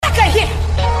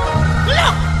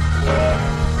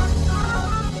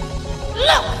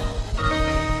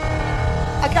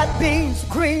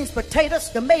greens, potatoes,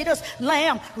 tomatoes,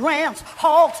 lamb, rams,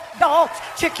 hogs, dogs,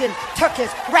 chicken, turkeys,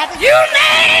 rabbits, you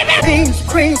name it! Beans,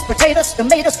 greens, potatoes,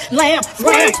 tomatoes, lamb,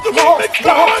 rams, hogs,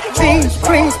 dogs, beans,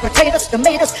 greens, potatoes,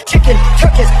 tomatoes, chicken,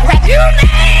 turkeys, rabbits, you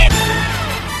name it!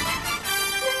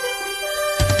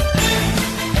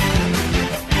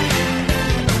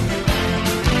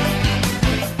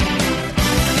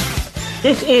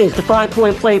 This is the 5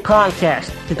 Point Play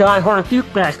Podcast, the Die-Hard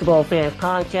Duke basketball fans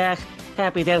podcast.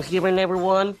 Happy Thanksgiving,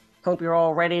 everyone. Hope you're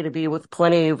all ready to be with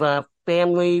plenty of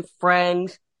family,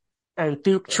 friends, and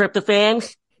Duke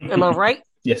tryptophans. Am I right?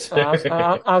 Yes.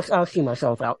 I'll see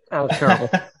myself out. That was terrible.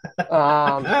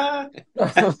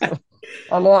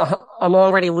 I'm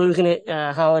already losing it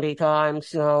holiday time.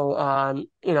 So,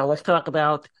 let's talk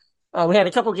about, we had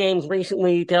a couple games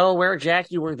recently. Delaware,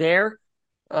 Jack, you were there.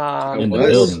 What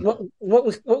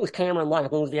was Cameron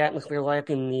like? What was the atmosphere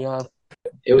like in the?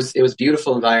 It was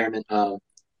beautiful environment.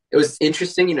 It was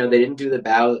interesting. They didn't do the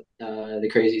bout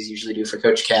the Crazies usually do for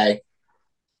Coach K.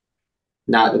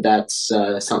 Not that that's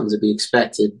something to be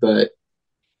expected, but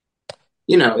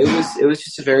it was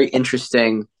just a very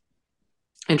interesting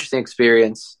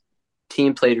experience.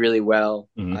 Team played really well,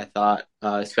 I thought,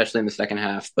 especially in the second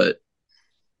half. But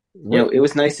it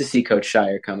was nice to see Coach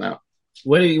Shire come out.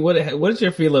 What is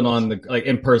your feeling on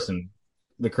in person,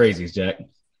 the Crazies, Jack?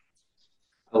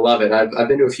 I love it. I've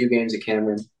been to a few games at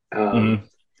Cameron.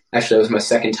 Actually, it was my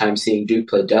second time seeing Duke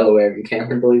play Delaware in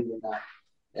Cameron, believe it or not.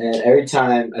 And every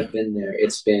time I've been there,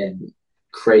 it's been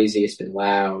crazy. It's been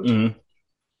loud.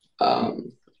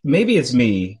 Maybe it's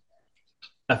me.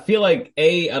 I feel like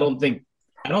I don't think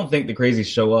the Crazies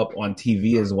show up on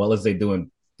TV as well as they do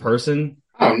in person.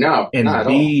 Oh no, and not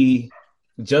B,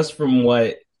 at all. Just from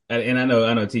what. And I know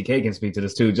TK can speak to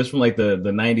this too, just from like the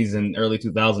 90s and early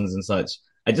 2000s and such.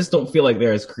 I just don't feel like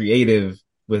they're as creative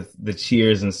with the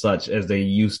cheers and such as they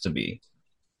used to be.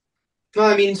 Well,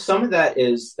 I mean, some of that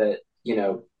is that,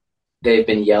 they've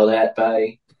been yelled at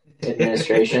by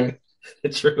administration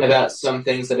about some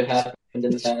things that have happened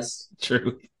in the past.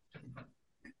 True.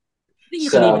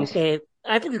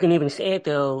 I think you can even say it,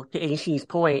 though, to AC's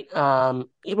point,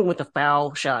 even with the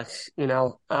foul shots,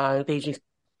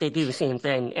 they do the same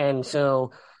thing. And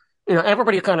so,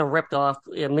 everybody kind of ripped off.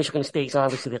 Michigan State's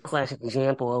obviously the classic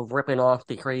example of ripping off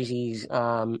the Crazies,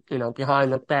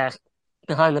 behind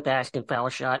the basket foul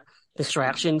shot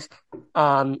distractions.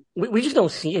 We just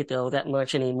don't see it, though, that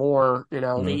much anymore.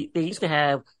 They used to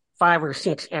have 5 or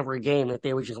 6 every game that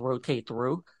they would just rotate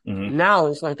through. Now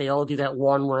it's like they all do that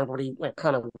one where everybody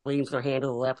kind of waves their hand to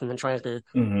the left and then tries to,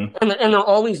 and they're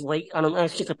always late. I don't know,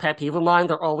 it's just a pet peeve of mine.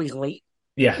 They're always late.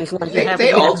 Yeah,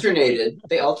 they alternated.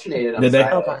 They alternated on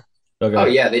Saturday. Okay. Oh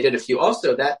yeah, they did a few.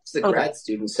 Also, that's the grad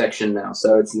student section now,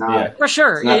 so it's not for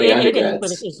sure. It is, but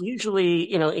it's usually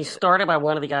it's started by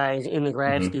one of the guys in the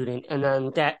grad student, and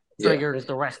then that triggers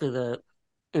the rest of the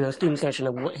student section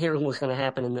of here's what's going to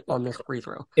happen on this free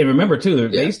throw. And remember too,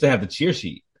 they used to have the cheer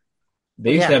sheet.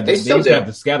 They used to have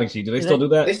the scouting sheet. Do they still do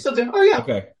that? They still do. Oh yeah.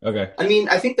 Okay. I mean,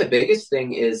 I think the biggest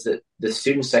thing is that the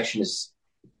student section is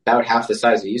about half the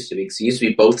size it used to be. Because it used to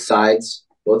be both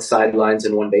sidelines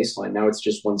and one baseline. Now it's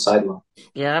just one sideline.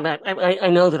 Yeah, I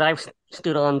know that I've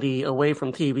stood on the away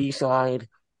from TV side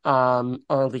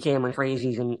of the Cameron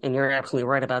Crazies, and you're absolutely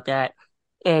right about that.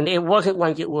 And it wasn't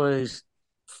like it was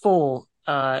full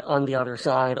on the other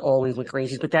side always with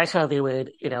Crazies, but that's how they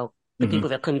would, the people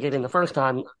that couldn't get in the first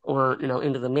time or,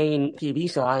 into the main TV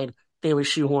side, they would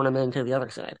shoehorn them into the other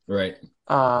side. Right.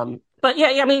 But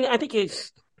yeah, I mean, I think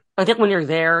when you're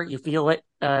there, you feel it,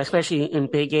 especially in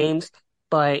big games.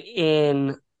 But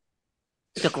in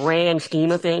the grand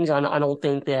scheme of things, I don't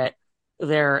think that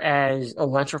they're as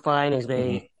electrifying as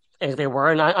they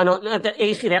were. And I don't know that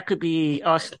AC, that could be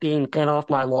us being get off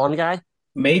my lawn guy.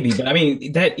 Maybe, but I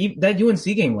mean that UNC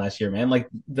game last year, man, like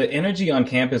the energy on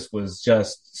campus was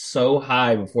just so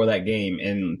high before that game.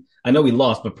 And I know we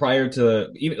lost, but prior to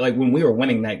even like when we were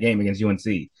winning that game against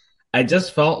UNC, I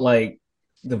just felt like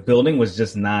the building was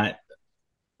just not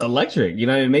electric.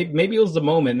 Maybe it was the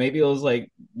moment. Maybe it was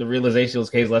like the realization it was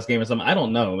K's last game or something. I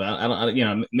don't know.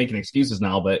 I'm making excuses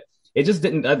now, but it just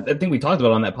didn't. I think we talked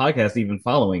about it on that podcast even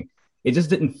following. It just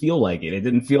didn't feel like it. It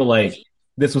didn't feel like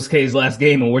this was K's last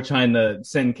game and we're trying to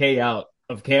send K out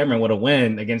of Cameron with a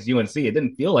win against UNC. It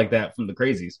didn't feel like that from the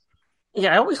Crazies.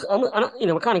 Yeah, we're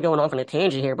kind of going off on a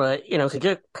tangent here, but, it's a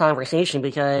good conversation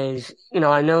because,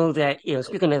 I know that,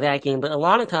 speaking of that game, but a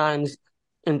lot of times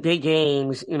in big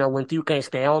games, when Duke gets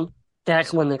down,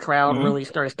 that's when the crowd really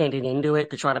starts getting into it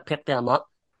to try to pick them up.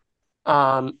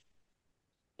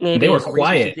 Maybe they were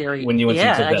quiet when UNC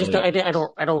took that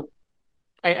lead.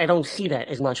 I don't see that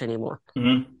as much anymore.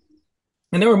 Mm-hmm.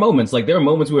 And there were moments we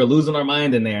were losing our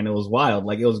mind in there, and it was wild.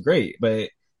 Like it was great, but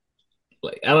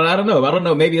like I don't know. I don't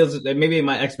know. Maybe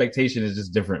my expectation is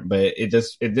just different, but it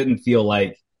didn't feel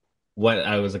like what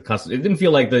I was accustomed. It didn't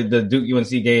feel like the Duke UNC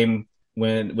game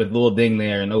when with Lil Ding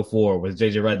there in '04 with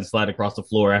JJ Redick slide across the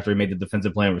floor after he made the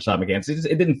defensive play with Shot McCants.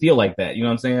 It didn't feel like that. You know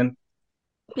what I'm saying?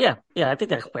 Yeah, I think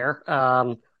that's fair.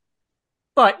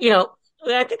 But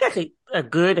I think that's a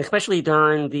good, especially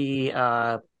during the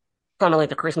kind of like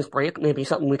the Christmas break, maybe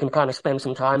something we can kind of spend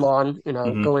some time on,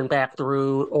 going back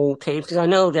through old tapes. Because I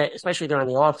know that especially during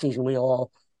the off season, we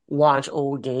all watch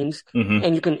old games,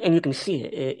 and you can see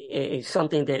it. It's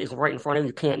something that is right in front of you.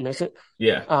 You can't miss it.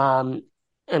 Yeah.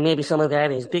 And maybe some of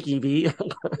that is Dickie V,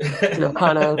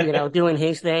 kind of doing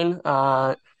his thing.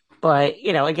 But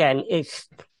again, it's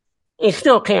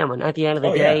still Cameron at the end of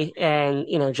the day. Yeah.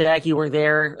 And, Jack, you were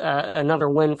there, another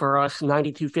win for us,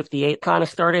 92-58 kind of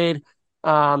started.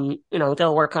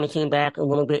 Delaware kind of came back a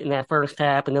little bit in that first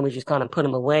half, and then we just kind of put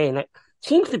them away. And it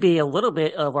seems to be a little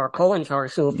bit of our calling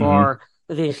card so far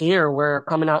this year, where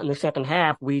coming out in the second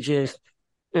half, we just,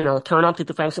 turn up the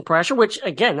defensive pressure, which,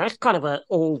 again, that's kind of an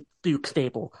old Duke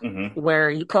staple, where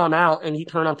you come out and you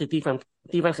turn up the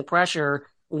defensive pressure,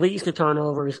 leads to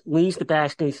turnovers, leads to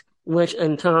baskets, which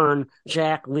in turn,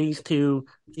 Jack, leads to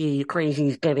the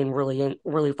crazies getting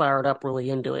really fired up, really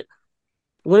into it.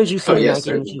 What did you say in that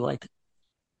game you liked?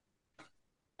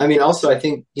 I mean, also, I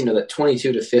think, that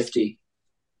 22-50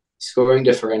 scoring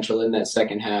differential in that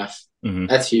second half,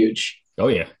 that's huge. Oh,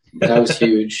 yeah. That was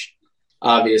huge,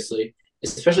 obviously.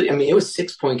 Especially, I mean, it was a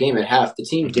 6-point game at half. The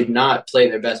team did not play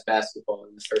their best basketball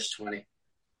in the first 20.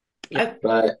 But,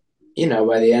 by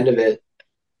the end of it,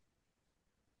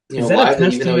 Lively,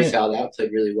 even though he fouled out,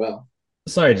 played really well.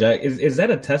 Sorry, Jack. Is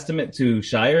that a testament to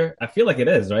Scheyer? I feel like it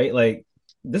is, right? Like,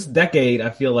 this decade,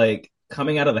 I feel like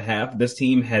coming out of the half, this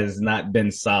team has not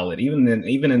been solid, even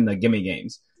in the gimme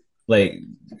games. Like,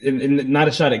 not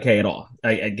a shot at K at all.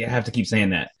 I have to keep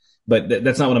saying that, but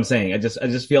that's not what I'm saying. I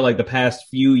just feel like the past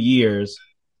few years,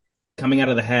 coming out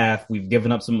of the half, we've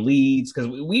given up some leads because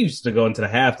we used to go into the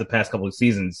half the past couple of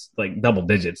seasons like double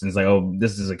digits, and it's like, oh,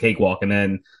 this is a cakewalk, and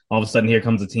then all of a sudden here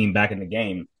comes the team back in the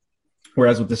game.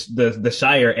 Whereas with the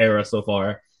Scheyer era so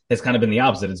far, it's kind of been the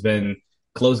opposite. It's been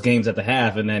close games at the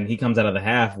half, and then he comes out of the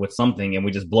half with something, and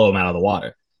we just blow him out of the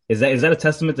water. Is that a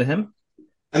testament to him?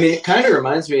 I mean, it kind of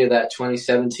reminds me of that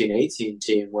 2017-18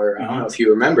 team where I don't know if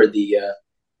you remember the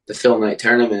Phil Knight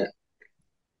tournament.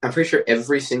 I'm pretty sure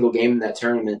every single game in that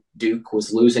tournament, Duke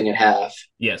was losing at half.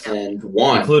 Yes, and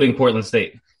won, including Portland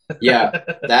State. Yeah,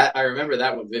 that I remember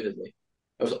that one vividly.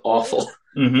 It was awful.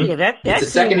 Yeah, it's a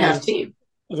second half team.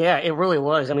 Yeah, it really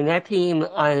was. I mean, that team,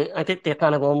 I think they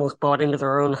kind of almost bought into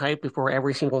their own hype before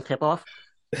every single tip-off.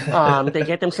 They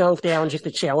get themselves down just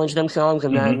to challenge themselves,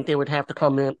 and then they would have to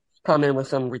come in with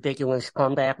some ridiculous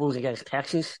comeback moves against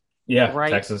Texas. Yeah, right?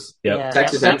 Texas. Yep. Yeah,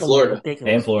 Texas and Florida.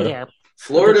 And Florida. Yeah.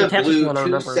 Florida blew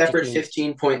two separate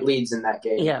 15-point leads in that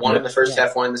game. Yeah. One in the first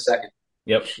half, one in the second.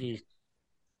 Yep. Jeez.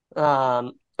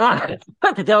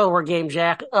 The Delaware game,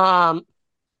 Jack. So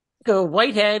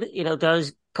Whitehead,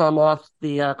 does come off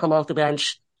the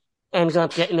bench, ends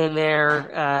up getting in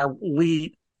there.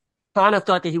 We kind of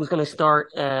thought that he was going to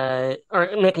start or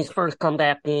make his first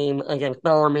comeback game against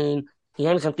Bellarmine. He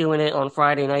ends up doing it on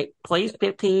Friday night. Plays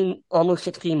 15, almost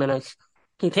 16 minutes.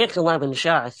 He takes 11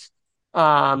 shots.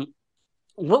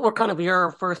 What were kind of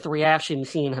your first reactions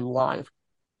seeing him live?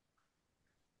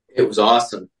 It was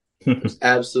awesome. It was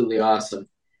absolutely awesome.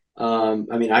 I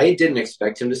mean, I didn't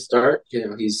expect him to start.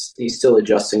 He's still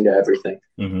adjusting to everything.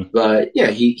 But yeah,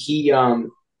 he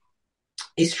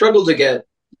struggled to get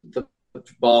the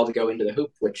ball to go into the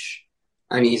hoop, which,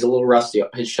 I mean, he's a little rusty.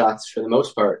 His shots, for the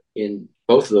most part, in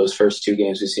both of those first two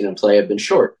games we've seen him play have been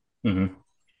short.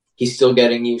 He's still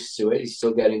getting used to it. He's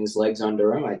still getting his legs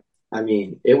under him. I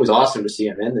mean, it was awesome to see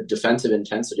him in. The defensive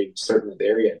intensity was certainly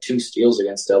there. He had 2 steals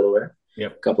against Delaware.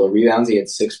 Yep. A couple of rebounds. He had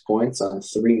 6 points on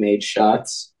 3 made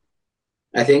shots.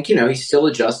 I think, he's still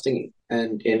adjusting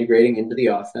and integrating into the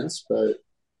offense, but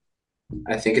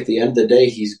I think at the end of the day,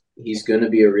 he's going to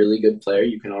be a really good player.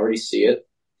 You can already see it.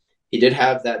 He did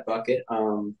have that bucket.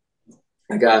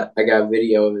 I got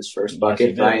video of his first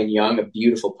bucket. Ryan Young, a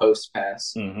beautiful post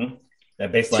pass.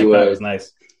 That baseline cut was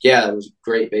nice. Yeah, it was a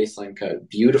great baseline cut.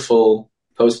 Beautiful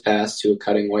post pass to a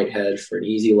cutting Whitehead for an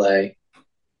easy lay.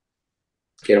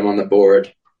 Get him on the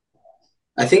board.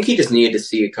 I think he just needed to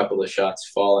see a couple of shots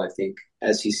fall. I think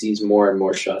as he sees more and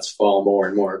more shots fall, more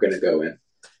and more are going to go in.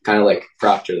 Kind of like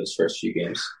Proctor those first few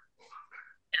games.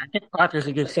 I think Proctor's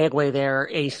a good segue there,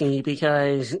 AC,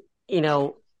 because,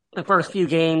 the first few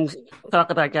games talk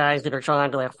about guys that are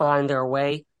trying to find their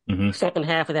way. Second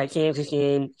half of that Kansas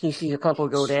game, he sees a couple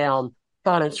go down,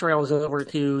 kind of trails over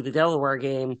to the Delaware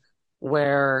game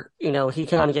where, he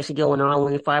kind of gets it going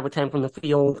early, 5 of 10 from the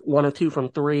field, 1 of 2 from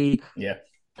 3. Yeah.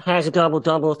 Has a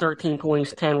double, 13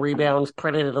 points, 10 rebounds,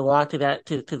 credited a lot to that,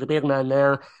 to the big man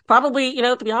there. Probably,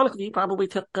 to be honest with you, probably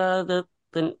took the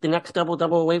next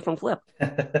double away from Flip. He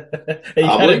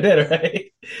kind of did,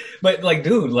 right? But,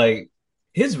 dude,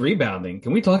 his rebounding,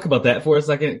 can we talk about that for a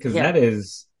second?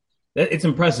 Because it's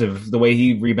impressive the way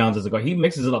he rebounds as a guard. He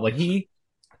mixes it up.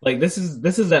 This is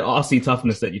that Aussie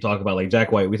toughness that you talk about. Like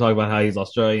Jack White, we talk about how he's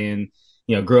Australian,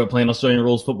 grew up playing Australian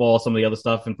rules football, some of the other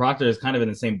stuff. And Proctor is kind of in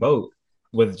the same boat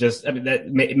with that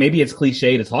maybe it's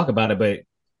cliche to talk about it, but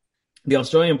the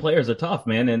Australian players are tough,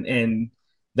 man. And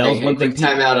that was one thing. Quick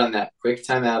time out on that.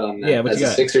 Yeah, as a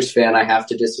Sixers fan, I have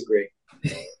to disagree.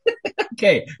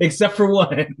 Okay, except for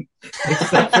one.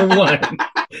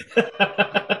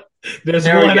 There's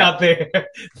one out there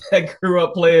that grew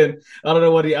up playing. I don't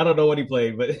know what he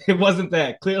played, but it wasn't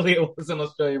that. Clearly, it wasn't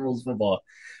Australian rules football.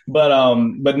 But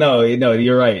no,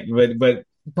 you're right. But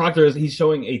Proctor he's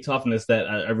showing a toughness that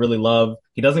I really love.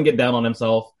 He doesn't get down on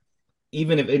himself,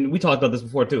 even if. And we talked about this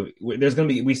before too. There's gonna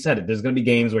be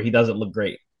games where he doesn't look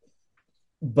great.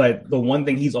 But the one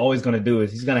thing he's always going to do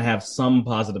is he's going to have some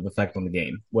positive effect on the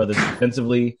game, whether it's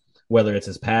defensively, whether it's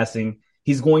his passing.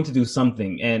 He's going to do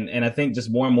something. And I think just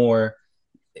more and more,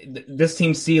 this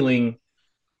team's ceiling,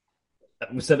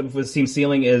 we said it before, this team's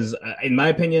ceiling is, in my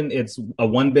opinion, it's a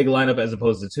one big lineup as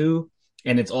opposed to two.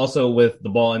 And it's also with the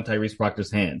ball in Tyrese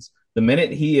Proctor's hands. The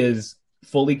minute he is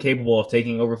fully capable of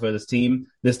taking over for this team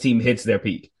hits their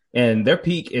peak. And their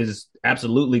peak is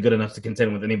absolutely good enough to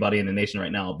contend with anybody in the nation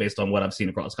right now, based on what I've seen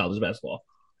across college basketball.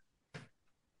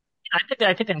 I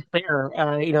think that's fair.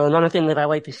 Another thing that I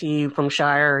like to see from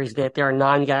Shire is that there are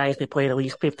 9 guys that played at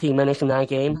least 15 minutes in that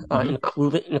game,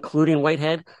 including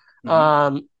Whitehead.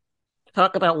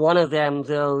 Talk about one of them,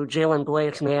 though, Jalen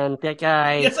Blakes, man. That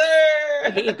guy. Yes,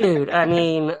 sir! Dude, I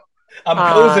mean... I'm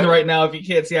posing right now. If you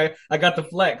can't see, I got the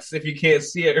flex. If you can't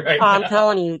see it right now, I'm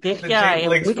telling you, this guy.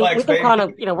 We can kind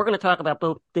of, we're going to talk about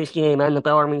both this game and the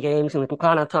Bellarmine games, and we can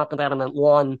kind of talk about them at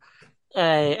one.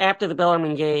 After the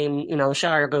Bellarmine game,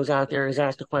 Shire goes out there, is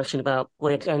asked a question about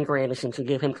Blakes and Grandison, to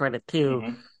give him credit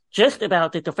too, just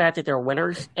about the fact that they're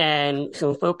winners, and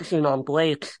so focusing on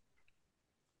Blakes,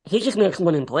 he just makes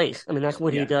winning plays. I mean, that's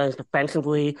what he does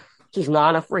defensively. He's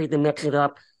not afraid to mix it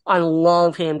up. I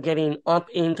love him getting up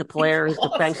into players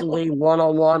defensively,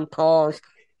 one-on-one calls.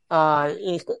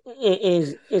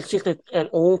 It's just an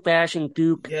old-fashioned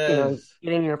Duke, get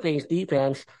in your face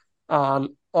defense. On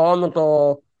the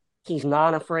ball, he's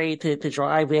not afraid to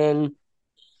drive in.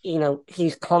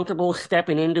 He's comfortable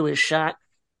stepping into his shot.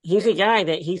 He's a guy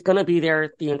that he's going to be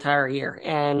there the entire year.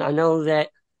 And I know that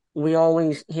we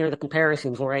always hear the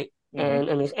comparisons, right? And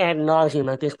it's ad nauseum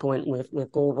at this point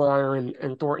with Goldwire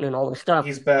and Thornton and all this stuff.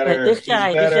 He's better. But this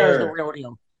guy's the real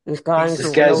deal. This guy's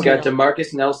got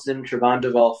DeMarcus Nelson, Trevon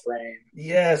Duval frame.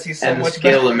 Yes, he's so and much the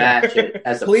skill better. to match it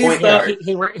as a Please point guard.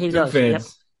 He does.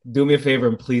 Fans, do me a favor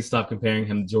and please stop comparing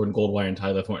him to Jordan Goldwire and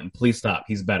Tyler Thornton. Please stop.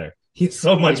 He's better. He's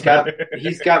so much better.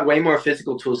 He's got way more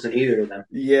physical tools than either of them.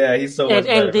 Yeah, he's so much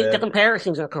better. And the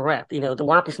comparisons are correct.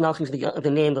 DeMarcus Nelson's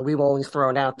the name that we've always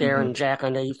thrown out there, and Jack, I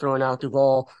know you've thrown out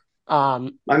Duval.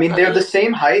 They're the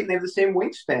same height and they have the same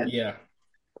wingspan. Yeah.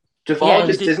 Duval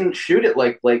just doesn't shoot it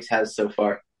like Blakes has so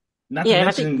far.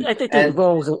 I think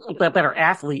Duval's a better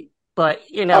athlete, but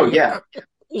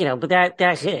but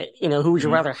that's it. Who would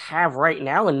you rather have right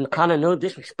now? And kind of no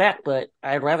disrespect, but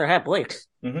I'd rather have Blakes.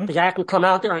 The guy can come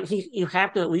out there and you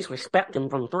have to at least respect him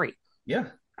from 3. Yeah.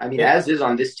 As is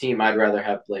on this team, I'd rather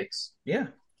have Blakes. Yeah.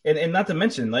 And not to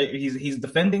mention, he's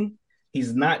defending,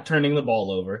 he's not turning the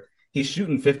ball over. He's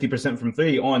shooting 50% from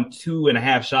 3 on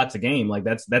 2.5 shots a game.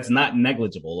 That's not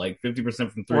negligible.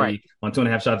 50% from 3 on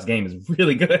 2.5 shots a game is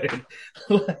really good.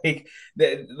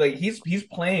 He's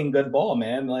playing good ball,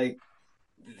 man.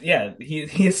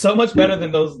 He is so much better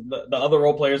than the other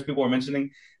role players people are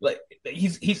mentioning.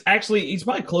 He's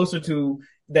probably closer to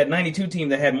that 92 team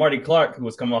that had Marty Clark, who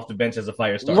was coming off the bench as a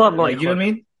fire starter. You know what I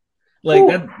mean?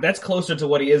 That's closer to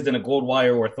what he is than a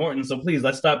Goldwire or Thornton. So please,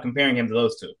 let's stop comparing him to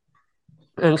those two.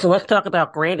 And so let's talk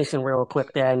about Grandison real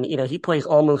quick then. He plays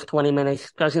almost 20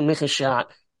 minutes, doesn't miss a shot,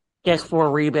 gets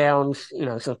 4 rebounds.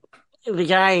 So the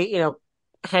guy,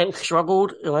 had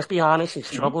struggled. Let's be honest, he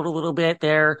struggled a little bit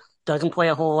there. Doesn't play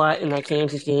a whole lot in that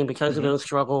Kansas game because of those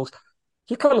struggles.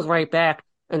 He comes right back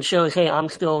and shows, hey, I'm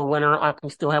still a winner. I can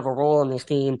still have a role in this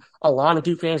team. A lot of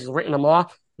Duke fans have written him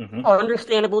off.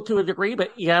 Understandable to a degree,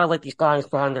 but you gotta let these guys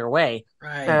find their way.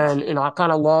 Right. And I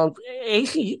kind of love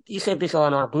AC. You said this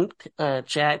on our group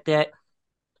chat that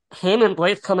him and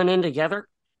Blake coming in together,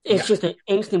 it's Yeah. just an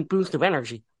instant boost of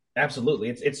energy. Absolutely.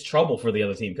 It's trouble for the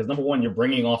other team because number one, you're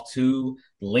bringing off two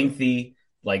lengthy,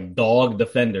 like dog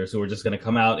defenders who are just going to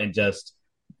come out and just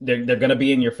they're going to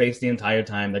be in your face the entire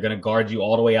time. They're going to guard you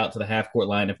all the way out to the half court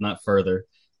line, if not further.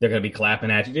 They're going to be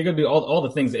clapping at you. They're going to do all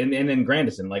the things. And then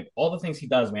Grandison, like all the things he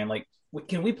does, man. Like,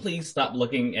 can we please stop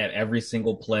looking at every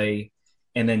single play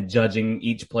and then judging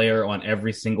each player on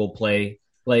every single play?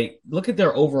 Like, look at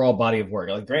their overall body of work.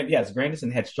 Like,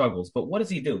 Grandison had struggles, but what does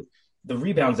he do? The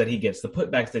rebounds that he gets, the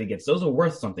putbacks that he gets, those are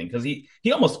worth something because he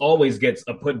almost always gets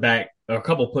a putback or a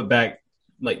couple putback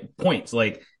like points,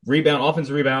 like rebound,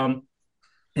 offensive rebound,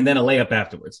 and then a layup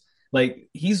afterwards. Like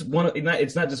he's one of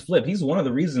it's not just flip. He's one of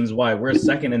the reasons why we're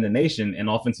second in the nation in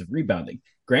offensive rebounding.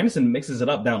 Grandison mixes it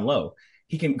up down low.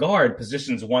 He can guard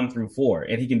positions 1 through 4,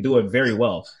 and he can do it very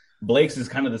well. Blake's is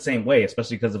kind of the same way,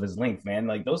 especially because of his length, man.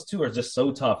 Like those two are just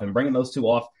so tough, and bringing those two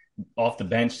off the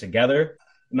bench together.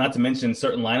 Not to mention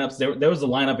certain lineups. There was a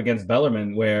lineup against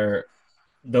Bellarmine where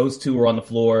those two were on the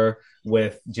floor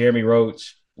with Jeremy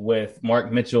Roach, with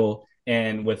Mark Mitchell,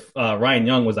 and with Ryan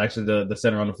Young was actually the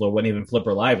center on the floor, wasn't even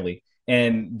Flipper Lively.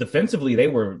 And defensively, they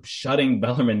were shutting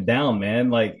Bellarmine down, man.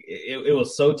 Like it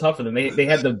was so tough for them. They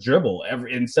had the dribble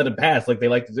instead of pass, like they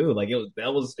like to do. Like it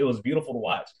was beautiful to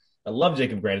watch. I love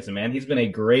Jacob Grandison, man. He's been a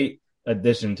great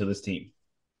addition to this team.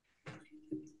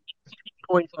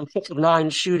 Points on 6 of 9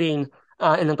 shooting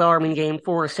in the Bellarmine game,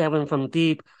 4 of 7 from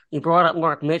deep. You brought up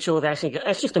Mark Mitchell. That's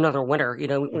just another winner. You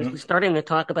know, we're starting to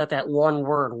talk about that one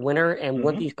word winner and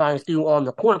what these guys do on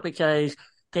the court because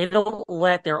they don't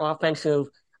let their offensive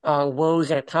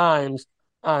woes at times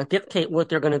dictate what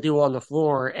they're going to do on the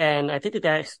floor. And I think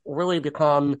that's really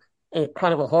become a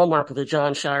kind of a hallmark of the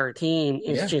Jon Scheyer team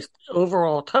is just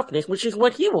overall toughness, which is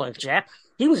what he was, Jack.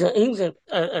 He was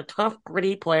a tough,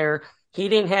 gritty player. He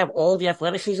didn't have all the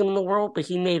athleticism in the world, but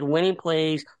he made winning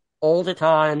plays all the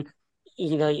time.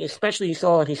 You know, especially you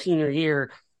saw in his senior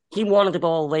year, he wanted the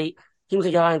ball late. He was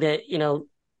a guy that, you know,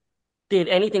 did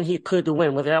anything he could to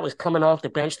win, whether that was coming off the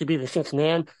bench to be the sixth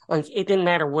man. It didn't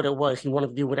matter what it was. He wanted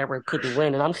to do whatever it could to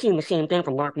win. And I'm seeing the same thing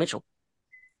from Mark Mitchell.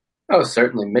 Oh,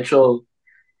 certainly. Mitchell,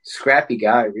 scrappy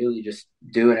guy, really just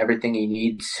doing everything he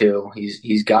needs to.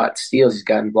 He's got steals, he's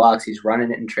gotten blocks, he's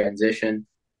running it in transition.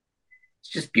 It's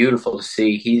just beautiful to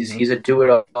see. He's a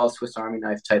do-it-all Swiss Army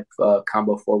knife type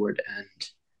combo forward, and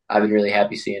I've been really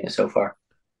happy seeing it so far.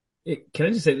 Can I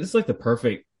just say this is like the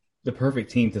perfect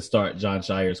team to start Jon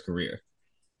Scheyer's career.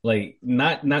 Like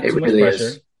not too much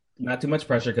pressure, not too much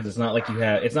pressure because it's not like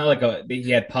it's not like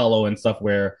he had Paulo and stuff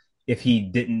where if he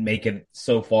didn't make it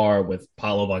so far with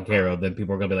Paulo Banchero, then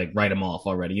people are gonna be like write him off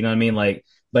already. You know what I mean? Like,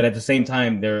 but at the same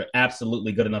time, they're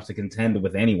absolutely good enough to contend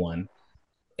with anyone.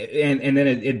 And then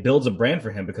it builds a brand for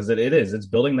him because it's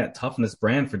building that toughness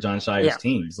brand for Jon Scheyer's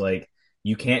teams. Like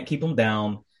you can't keep them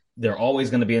down. They're always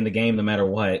going to be in the game no matter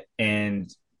what. And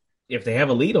if they have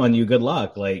a lead on you, good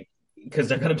luck. Like because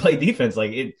they're going to play defense.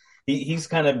 Like he's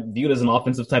kind of viewed as an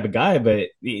offensive type of guy, but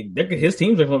his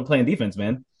teams are going to be playing defense,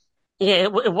 man. Yeah,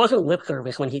 it wasn't lip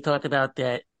service when he talked about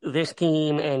that this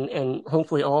team and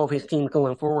hopefully all of his teams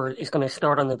going forward is going to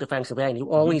start on the defensive end.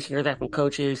 You always hear that from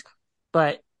coaches,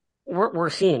 but we're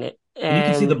seeing it. And you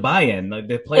can see the buy-in. Like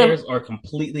the players are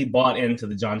completely bought into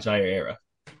the Jon Scheyer era.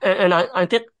 And I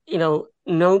think, you know,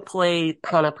 no play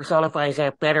kind of personifies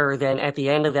that better than at the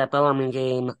end of that Bellarmine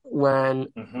game when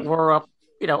we're up,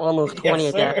 you know, almost 20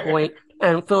 at that point.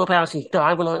 And Philip House is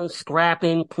diving on,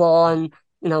 scrapping, clawing,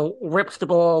 you know, rips the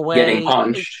ball away. Getting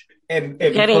punched. And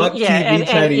Teddy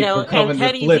you know, and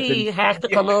Teddy B has to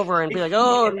come over and be like,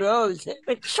 "Oh no,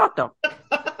 shut up,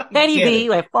 Teddy B!"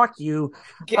 Like, fuck you.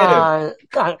 God,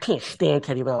 I can't stand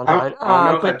Teddy Valentine.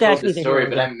 I don't know if I told the story,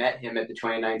 but I met him at the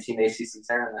 2019 ACC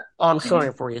tournament. I'm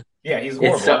sorry for you. Yeah, he's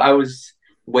horrible. So I was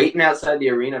waiting outside the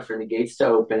arena for the gates to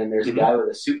open, and there's a guy with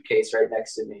a suitcase right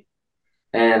next to me.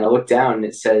 And I look down, and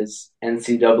it says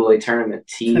NCAA tournament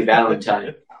T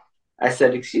Valentine. I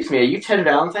said, "Excuse me, are you Ted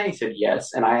Valentine?" He said,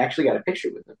 "Yes," and I actually got a picture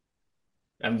with him.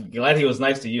 I'm glad he was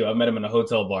nice to you. I met him in a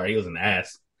hotel bar. He was an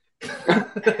ass.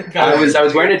 I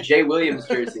was wearing a Jay Williams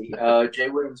jersey, Jay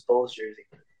Williams Bulls jersey,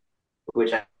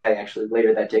 which I actually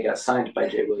later that day got signed by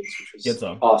Jay Williams, which was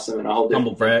awesome and a whole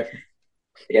humble brag.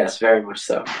 Yes, very much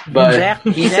so. But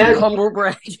he said humble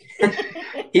brag.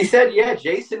 He said, "Yeah,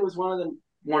 Jason was one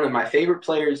of my favorite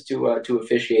players to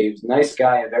officiate. He was a nice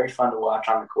guy and very fun to watch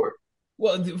on the court."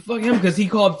 Well, fuck him because he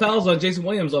called fouls on Jason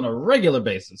Williams on a regular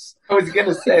basis. I was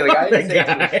gonna say, like, I didn't say it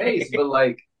to his face, but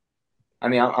like, I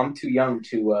mean, I'm too young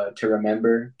to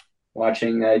remember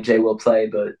watching Jay Will play,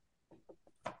 but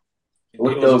it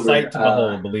was a sight to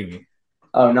behold, believe me.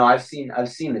 Oh no, I've seen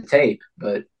the tape,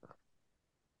 but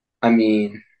I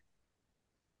mean,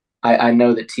 I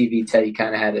know that TV Teddy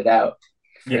kind of had it out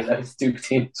for Yeah. those two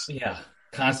teams. Yeah,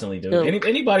 constantly, dude. So-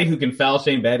 Anybody who can foul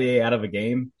Shane Battier out of a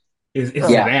game is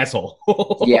Yeah. an asshole.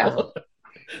 Yeah.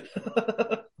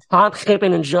 Hop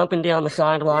skipping and jumping down the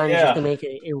sidelines Yeah. just to make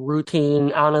a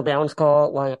routine out of bounds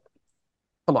call. Like,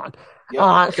 come on.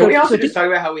 Can we also just talk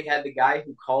about how we had the guy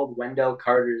who called Wendell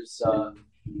Carter's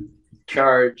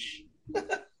charge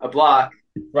a block,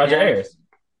 Roger Ayers.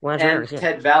 Roger, and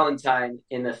Ted Valentine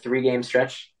in a 3-game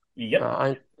stretch?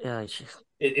 Yep. it's just,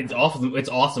 It's awesome. It's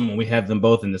awesome when we have them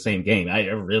both in the same game. I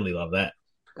really love that.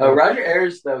 Roger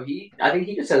Ayers, though, I think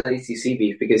he just has ACC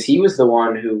beef because he was the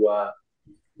one who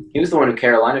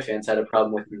Carolina fans had a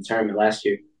problem with in the tournament last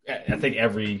year. I think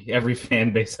every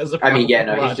fan base has a I problem. mean, yeah,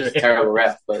 no, with he's Roger just a terrible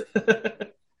ref, but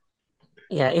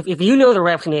yeah, if you know the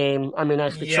ref's name, I mean,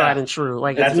 that's the Yeah. tried and true.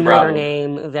 Like, That's if you the know their problem.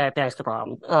 name, that's the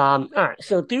problem. All right,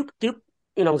 so Duke,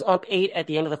 was up 8 at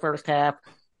the end of the first half.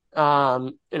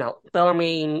 Bellarmine,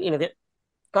 they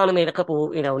kind of made a couple,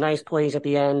 nice plays at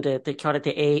the end to cut it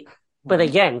to 8. But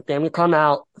again, then we come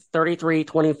out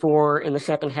 33-24 in the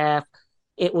second half.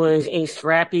 It was a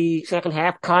scrappy second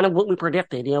half, kind of what we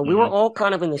predicted. We were all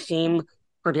kind of in the same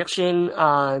prediction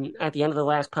at the end of the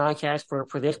last podcast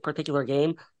for this particular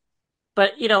game.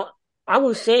 But, I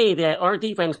will say that our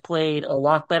defense played a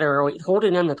lot better,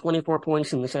 holding them to 24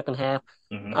 points in the second half.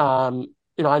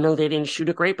 I know they didn't shoot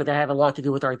it great, but that had a lot to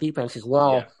do with our defense as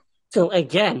well. Yeah. So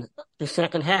again, the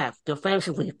second half,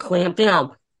 defensively clamped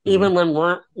down. Even when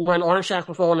our shots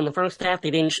were falling in the first half,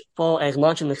 they didn't fall as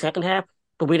much in the second half,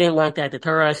 but we didn't let that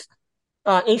deter us.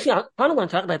 AC, I kind of want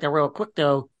to talk about that real quick,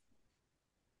 though.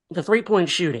 The 3-point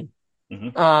shooting.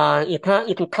 You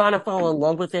can kind of fall in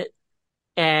love with it.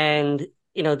 And,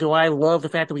 do I love the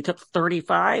fact that we took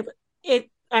 35?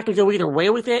 I can go either way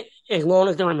with it as long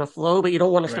as they're in the flow, but you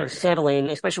don't want to start settling,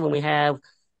 especially when we have,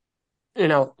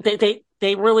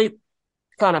 they really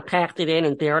kind of packed it in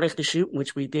and dared us to shoot,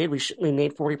 which we did. We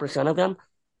made 40% of them.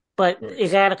 But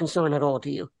is that a concern at all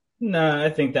to you? No, I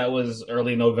think that was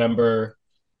early November.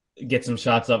 Get some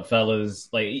shots up, fellas.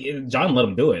 Like, John let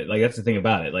them do it. Like, that's the thing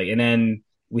about it. Like, and then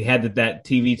we had that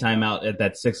TV timeout at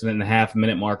that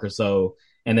 6.5-minute mark or so,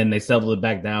 and then they settled it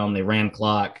back down. They ran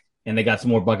clock, and they got some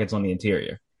more buckets on the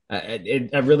interior.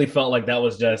 I really felt like that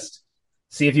was just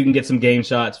see if you can get some game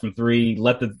shots from 3.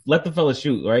 Let the fellas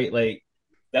shoot, right? Like,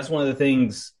 that's one of the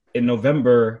things in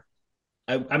November.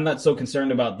 I'm not so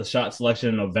concerned about the shot selection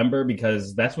in November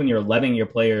because that's when you're letting your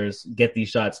players get these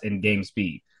shots in game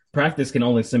speed. Practice can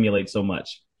only simulate so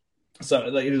much. So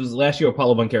like, it was last year with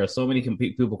Paulo Banchero. So many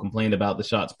people complained about the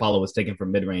shots Paulo was taking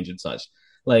from mid-range and such.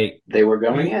 Like, they were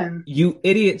going in. You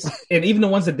idiots. And even the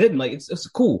ones that didn't, like, it's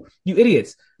cool. You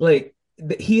idiots. Like,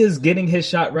 he is getting his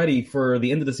shot ready for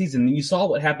the end of the season. And you saw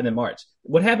what happened in March.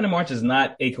 What happened in March is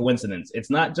not a coincidence. It's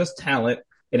not just talent.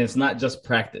 And it's not just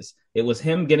practice. It was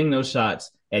him getting those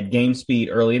shots at game speed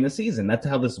early in the season. That's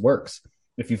how this works.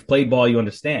 If you've played ball, you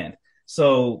understand.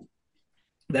 So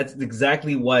that's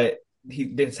exactly what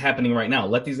it's happening right now.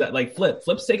 Let these like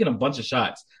Flip's taking a bunch of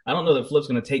shots. I don't know that Flip's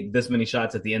going to take this many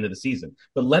shots at the end of the season,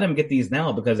 but let him get these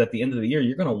now because at the end of the year,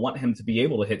 you're going to want him to be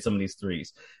able to hit some of these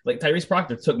threes. Like Tyrese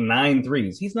Proctor took 9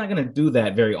 threes. He's not going to do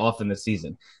that very often this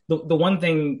season. The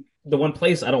one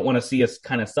place I don't want to see us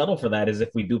kind of settle for that is if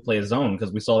we do play a zone,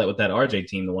 because we saw that with that RJ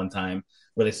team the one time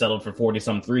where they settled for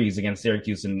 40-some threes against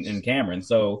Syracuse and Cameron.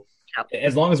 So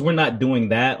as long as we're not doing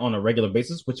that on a regular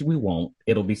basis, which we won't,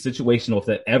 it'll be situational if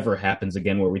that ever happens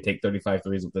again where we take 35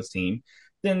 threes with this team,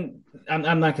 then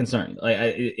I'm not concerned.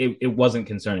 It wasn't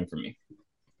concerning for me.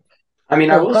 I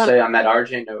mean, I will say on that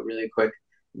RJ note really quick,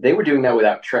 they were doing that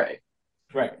without Trey.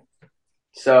 Right.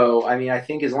 So, I mean, I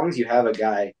think as long as you have a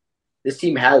guy, this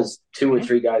team has 2 or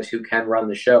 3 guys who can run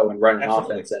the show and run an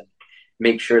offense and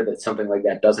make sure that something like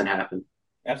that doesn't happen.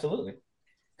 Absolutely.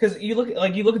 Because you look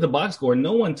at the box score,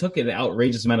 no one took an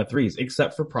outrageous amount of threes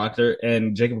except for Proctor,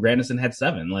 and Jacob Grandison had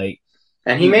 7.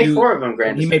 And he made 4 of them,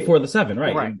 Grandison. He made 4 of the 7,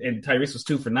 right? And Tyrese was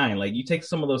 2 for 9. Like, you take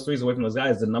some of those threes away from those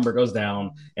guys, the number goes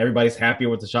down. Everybody's happier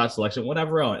with the shot selection,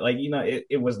 whatever else.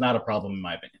 It was not a problem in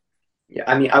my opinion. Yeah,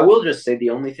 I mean, I will just say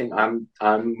the only thing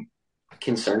I'm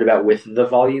concerned about with the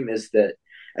volume is that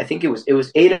I think it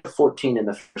was 8 of 14 in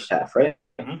the first half, right?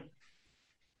 Mm-hmm.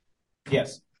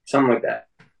 Yes, something like that.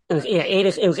 It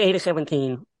was 8 of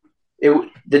 17.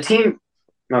 The team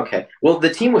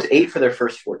was 8 for their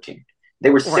first 14. They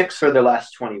were 6 for their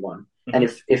last 21. Mm-hmm. And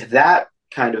if that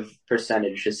kind of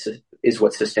percentage is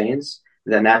what sustains,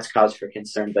 then that's cause for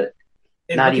concern. But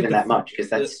not even that much because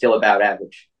that's still about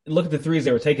average. Look at the threes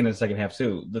they were taking in the second half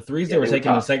too. The threes they were taking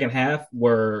in the second half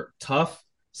were tough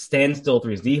standstill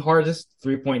threes. The hardest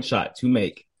 3-point shot to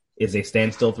make is a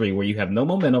standstill three where you have no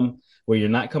momentum, where you're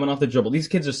not coming off the dribble. These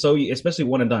kids are so, especially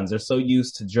one and dones, they're so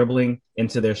used to dribbling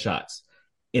into their shots.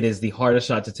 It is the hardest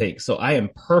shot to take. So I am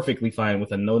perfectly fine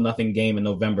with a no-nothing game in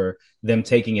November, them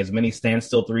taking as many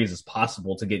standstill threes as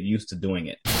possible to get used to doing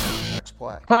it. Next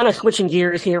play. Kind of switching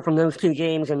gears here from those two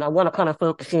games, and I want to kind of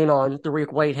focus in on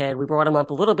Dariq Whitehead. We brought him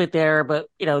up a little bit there, but,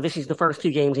 this is the first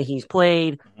two games that he's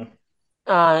played.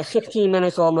 16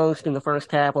 minutes almost in the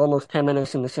first half, almost 10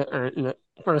 minutes in the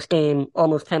first game,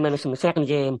 almost 10 minutes in the second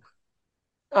game.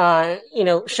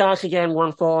 Shots again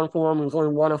weren't falling for him. He was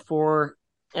only 1 of 4,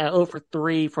 0 for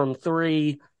 3 from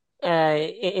 3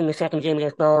 in the second game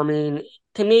against Bellarmine.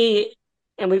 To me,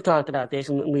 and we've talked about this,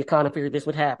 and we kind of figured this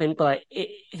would happen, but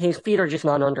his feet are just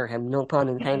not under him, no pun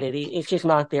intended. It's just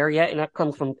not there yet, and that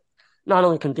comes from not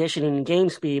only conditioning and game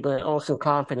speed, but also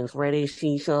confidence, right,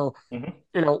 AC? So,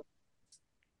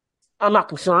 I'm not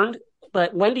concerned,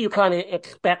 but when do you kind of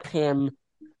expect him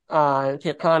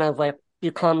to kind of like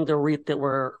become the Reap that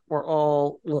we're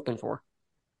all looking for?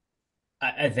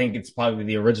 I think it's probably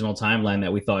the original timeline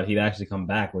that we thought he'd actually come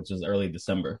back, which was early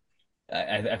December.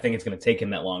 I think it's going to take him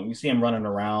that long. You see him running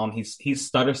around. He's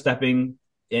stutter stepping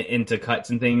into cuts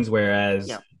and things,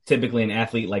 whereas typically an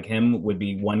athlete like him would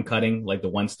be one cutting, like the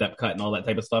one step cut and all that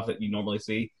type of stuff that you normally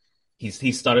see.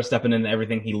 He's stutter stepping into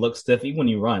everything. He looks stiff even when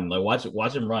you run. Like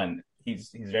watch him run.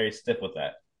 He's very stiff with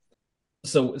that.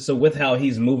 So with how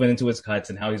he's moving into his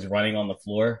cuts and how he's running on the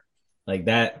floor, like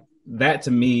that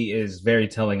to me is very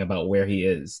telling about where he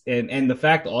is. And the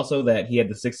fact also that he had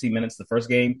the 60 minutes the first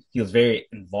game, he was very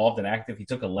involved and active. He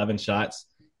took 11 shots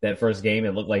that first game.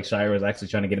 It looked like Shire was actually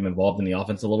trying to get him involved in the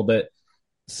offense a little bit.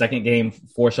 Second game,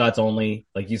 4 shots only.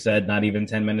 Like you said, not even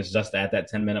 10 minutes, just at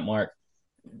that 10-minute mark.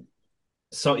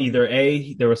 So either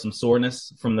A, there was some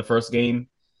soreness from the first game,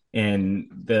 and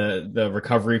the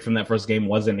recovery from that first game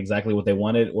wasn't exactly what they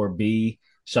wanted, or B,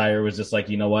 Shire was just like,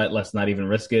 you know what, let's not even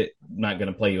risk it. I'm not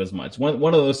going to play you as much. One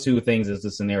of those two things is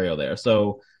the scenario there.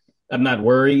 So I'm not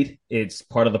worried. It's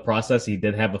part of the process. He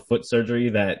did have a foot surgery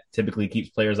that typically keeps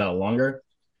players out longer.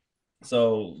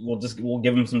 So we'll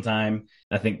give him some time.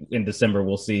 I think in December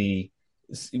we'll see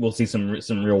some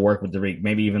real work with Dariq.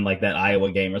 Maybe even like that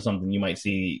Iowa game or something. You might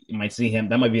see him.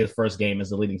 That might be his first game as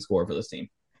the leading scorer for this team.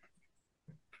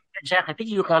 Jack, I think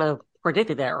you kind of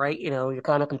predicted that, right? You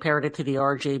kind of compared it to the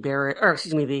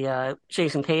the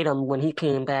Jason Tatum when he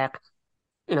came back.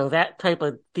 That type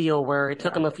of deal where it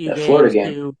took him a few games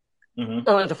to.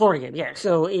 Oh, the Florida game, yeah.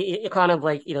 So it kind of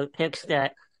like takes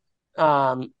that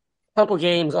couple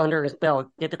games under his belt,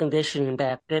 get the conditioning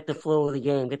back, get the flow of the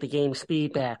game, get the game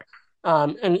speed back.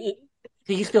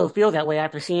 Do you still feel that way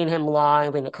after seeing him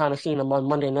live and kind of seeing him on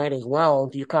Monday night as well?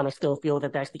 Do you kind of still feel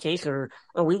that that's the case, or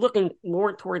are we looking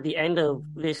more toward the end of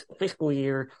this fiscal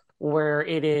year where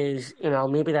it is,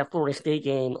 maybe that Florida State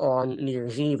game on New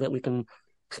Year's Eve that we can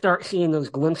start seeing those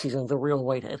glimpses of the real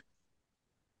Whitehead?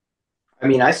 I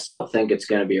mean, I still think it's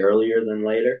going to be earlier than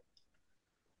later.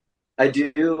 I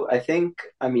do. I think,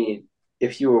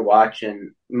 if you were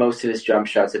watching, most of his jump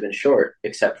shots have been short,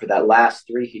 except for that last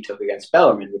 3 he took against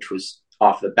Bellarmine, which was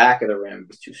off the back of the rim,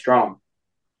 was too strong.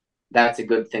 That's a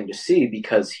good thing to see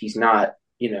because he's not,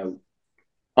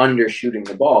 undershooting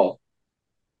the ball.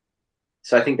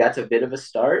 So I think that's a bit of a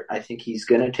start. I think he's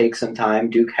going to take some time.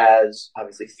 Duke has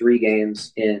obviously 3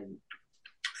 games in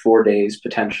 4 days,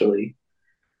 potentially,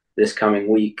 this coming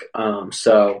week.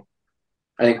 So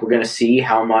I think we're going to see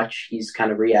how much he's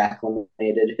kind of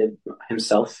reacclimated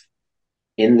himself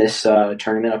in this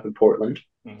tournament up in Portland.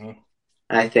 And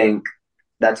I think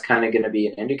that's kind of going to be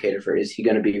an indicator for, is he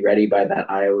going to be ready by that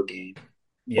Iowa game?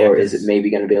 Or is it maybe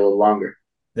going to be a little longer?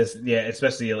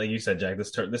 Especially like you said, Jack,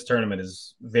 this tournament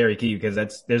is very key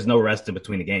because there's no rest in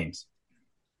between the games.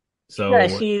 So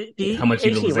how much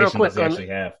utilization does he actually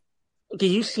have? Do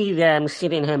you see them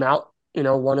sitting him out,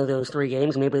 one of those 3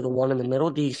 games, maybe the one in the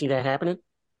middle? Do you see that happening?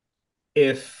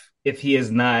 If he is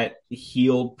not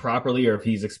healed properly or if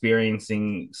he's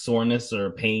experiencing soreness or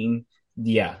pain,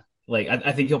 yeah. Like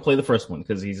I think he'll play the first one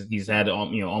because he's had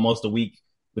almost a week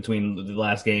between the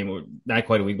last game, or not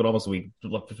quite a week, but almost a week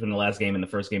between the last game and the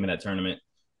first game of that tournament.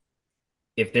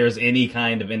 If there's any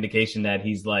kind of indication that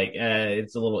he's like,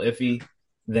 it's a little iffy,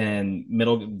 then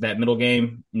middle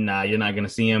game, nah, you're not going to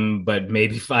see him, but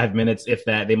maybe 5 minutes, if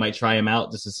that. They might try him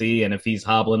out just to see, and if he's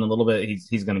hobbling a little bit,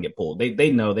 he's going to get pulled.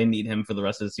 They know they need him for the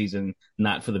rest of the season,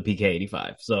 not for the PK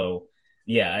 85. So,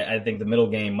 yeah, I think the middle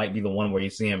game might be the one where you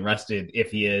see him rested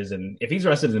if he is, and if he's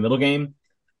rested in the middle game,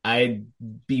 I'd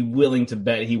be willing to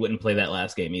bet he wouldn't play that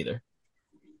last game either.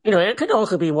 It could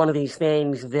also be one of these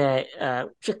things that,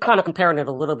 just kind of comparing it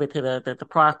a little bit to the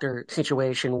Proctor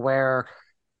situation where,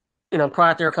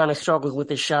 Proctor kind of struggles with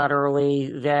his shot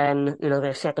early. Then,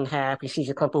 their second half, he sees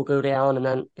a couple go down, and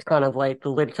then it's kind of like the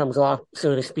lid comes off,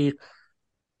 so to speak.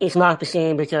 It's not the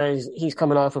same because he's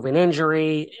coming off of an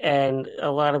injury, and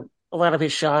a lot of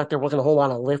his shot, there wasn't a whole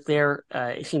lot of lift there.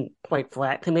 It seemed quite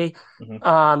flat to me.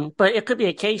 But it could be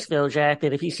a case, though, Jack,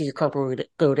 that if he sees a couple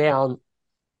go down,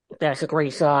 that's a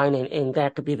great sign, and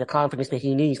that could be the confidence that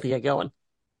he needs to get going.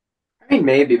 I mean,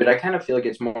 maybe, but I kind of feel like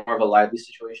it's more of a Lively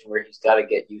situation where he's got to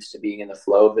get used to being in the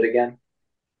flow of it again.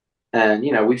 And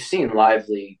we've seen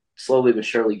Lively slowly but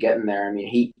surely getting there. I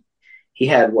mean, he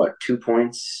had what, 2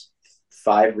 points,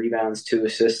 5 rebounds, 2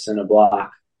 assists, and a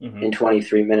block in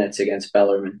 23 minutes against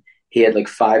Bellarmine. He had like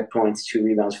 5 points, 2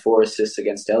 rebounds, 4 assists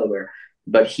against Delaware,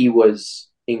 but he was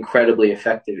incredibly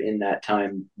effective in that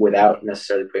time without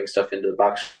necessarily putting stuff into the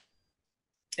box.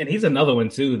 And he's another one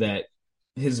too that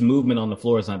his movement on the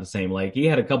floor is not the same. Like he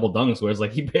had a couple dunks where it's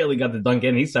like he barely got the dunk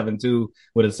in. He's 7'2"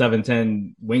 with a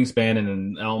 7'10" wingspan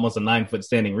and almost a 9-foot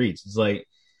standing reach. It's like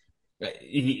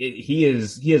he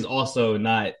is also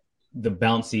not the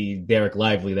bouncy Derek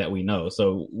Lively that we know.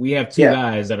 So we have two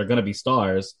guys that are going to be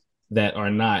stars that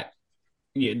are not.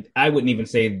 I wouldn't even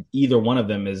say either one of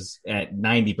them is at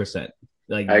 90%.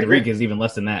 Like Derek is even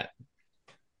less than that.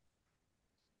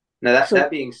 Now that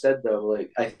being said, though,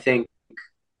 like I think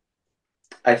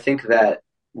that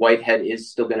Whitehead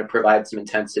is still going to provide some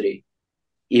intensity,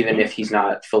 even if he's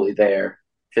not fully there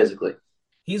physically.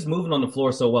 He's moving on the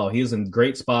floor so well. He's in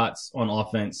great spots on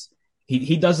offense.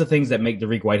 He does the things that make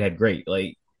Derek Whitehead great.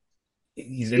 Like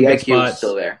he's in good spots. IQ is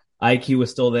still there. IQ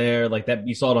is still there. Like that,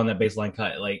 you saw it on that baseline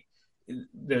cut. Like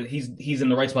he's in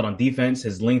the right spot on defense.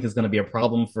 His length is going to be a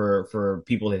problem for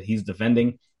people that he's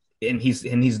defending, and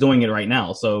he's doing it right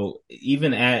now. So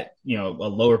even at a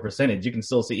lower percentage, you can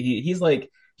still see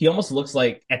he almost looks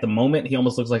like at the moment he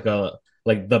almost looks like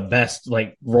the best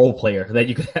like role player that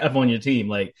you could have on your team.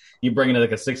 Like you bring in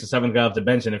like a 6th or 7th guy off the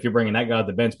bench, and if you're bringing that guy off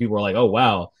the bench, people are like, oh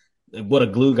wow, what a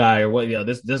glue guy, or what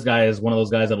this guy is one of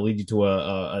those guys that'll lead you to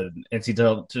a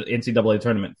NCAA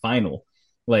tournament final.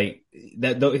 Like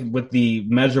that with the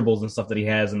measurables and stuff that he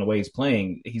has and the way he's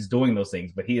playing, he's doing those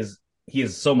things, but he is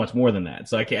so much more than that.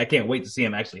 So I can't wait to see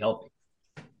him actually healthy.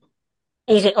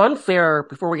 Is it unfair,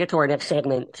 before we get to our next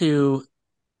segment, to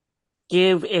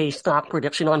give a stock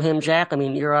prediction on him, Jack? I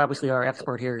mean, you're obviously our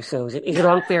expert here, so is it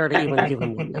unfair to even give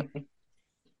him one?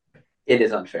 It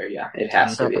is unfair, yeah. It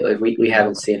has to be. Like we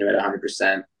haven't seen him at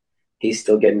 100%. He's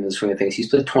still getting in the swing of things. He's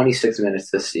played 26 minutes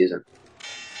this season.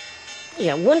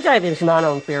 Yeah, one guy that's not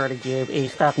unfair to give a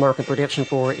stock market prediction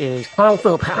for is Kyle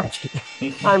Filipowski.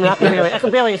 I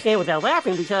can barely say it without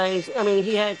laughing because, I mean,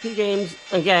 he had 2 games,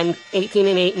 again,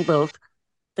 18-8 in both.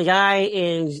 The guy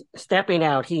is stepping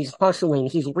out. He's hustling.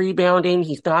 He's rebounding.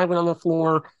 He's diving on the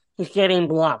floor. He's getting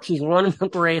blocks. He's running the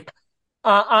break.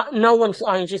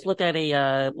 I just looked at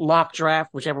a mock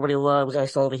draft, which everybody loves. I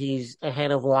saw that he's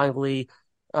ahead of Lively,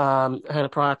 ahead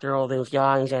of Proctor, all those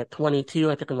guys at 22,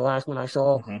 I think in the last one I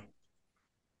saw. Mm-hmm.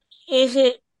 Is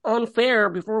it unfair,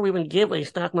 before we even give a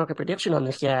stock market prediction on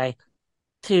this guy,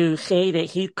 to say that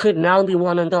he could now be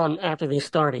one and done after this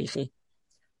start, AC?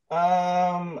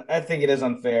 I think it is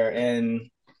unfair. And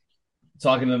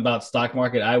talking about stock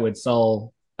market, I would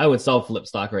sell Flip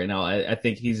stock right now. I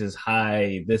think he's as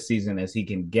high this season as he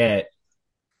can get,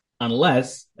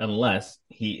 unless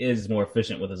he is more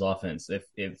efficient with his offense.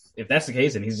 If that's the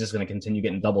case, and he's just going to continue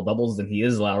getting double doubles, then he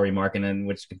is Lowry Markkinen,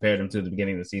 which compared him to the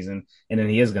beginning of the season, and then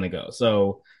he is going to go.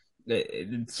 So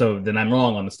then I'm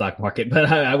wrong on the stock market, but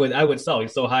I would sell.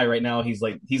 He's so high right now. He's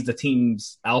the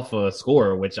team's alpha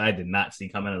scorer, which I did not see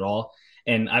coming at all,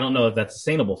 and I don't know if that's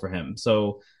sustainable for him.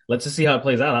 So let's just see how it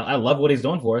plays out. I love what he's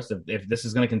doing for us. If this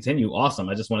is going to continue, awesome.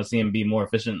 I just want to see him be more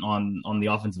efficient on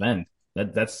the offensive end.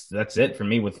 That's it for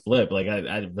me with Flip. Like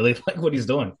I really like what he's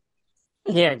doing.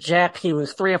 Yeah, Jack, he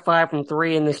was 3 of 5 from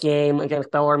 3 in this game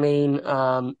against Bellarmine.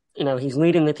 He's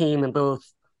leading the team in both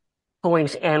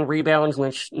points and rebounds,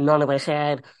 which none of us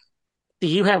had. Do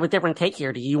you have a different take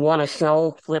here? Do you want to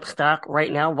sell Flip stock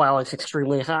right now while it's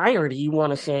extremely high, or do you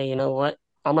want to say, you know what,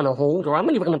 I'm going to hold, or I'm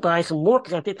even going to buy some more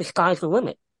because I think the sky's the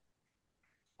limit?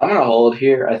 I'm going to hold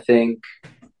here. I think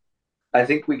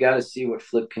we got to see what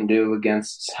Flip can do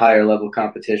against higher level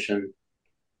competition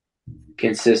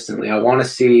consistently. I want to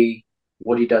see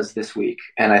what he does this week.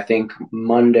 And I think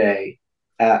Monday,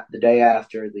 the day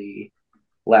after the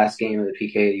last game of the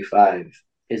PK85,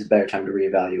 is a better time to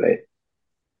reevaluate,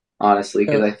 honestly,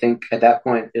 because I think at that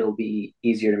point it'll be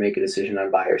easier to make a decision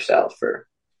on buy or sell for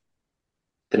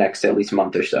the next at least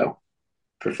month or so.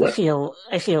 for Flip.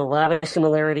 I see a lot of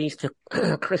similarities to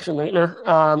Christian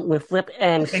Leitner with Flip,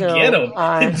 and so get him.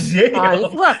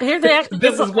 look, here's the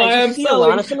This is why I'm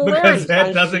selling, because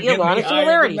that doesn't get me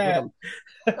higher than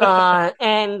that.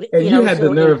 And you had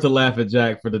the nerve to laugh at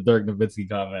Jack for the Dirk Nowitzki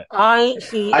comment. I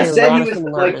said he was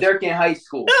like Dirk in high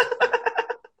school.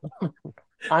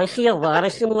 I see a lot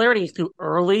of similarities to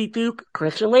early Duke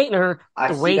Christian Leitner.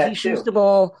 The way he shoots the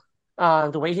ball,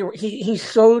 the way he's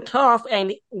so tough,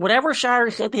 and whatever Shire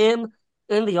said to him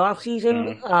in the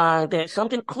offseason, that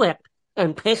something clicked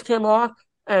and pissed him off.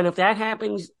 And if that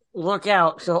happens, look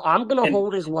out. So I'm going to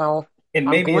hold as well. And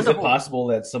maybe is it possible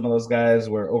that some of those guys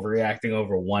were overreacting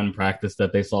over one practice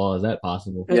that they saw? Is that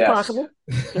possible? It's possible.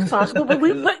 It's possible. But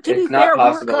to be fair,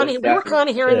 we were kind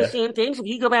of hearing the same things. If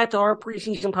you go back to our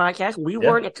preseason podcast, we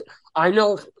weren't. I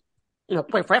know,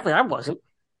 quite frankly, I wasn't.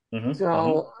 Mm-hmm.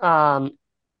 So, I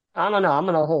don't know. I'm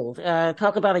going to hold.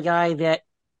 Talk about a guy that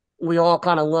we all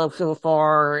kind of love so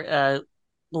far,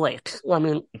 Blake. I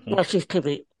mean, let's just give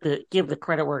the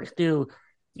credit where it's due.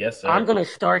 Yes, sir. I'm going to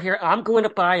start here. I'm going to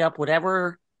buy up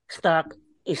whatever stock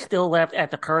is still left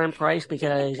at the current price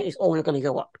because it's only going to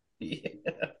go up. Yeah.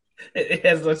 It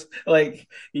has this, I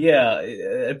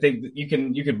think you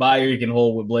can buy or you can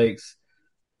hold with Blake's.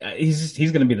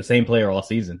 He's going to be the same player all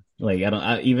season.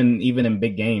 Even in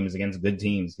big games against good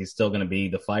teams, he's still going to be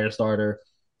the fire starter.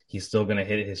 He's still going to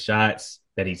hit his shots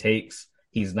that he takes.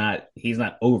 He's not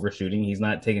overshooting. He's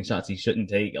not taking shots he shouldn't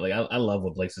take. I love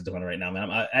what Blake's is doing right now,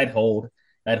 man. I'd hold.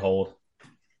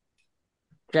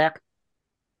 Jack?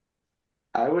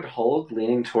 I would hold,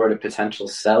 leaning toward a potential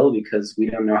sell because we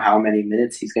don't know how many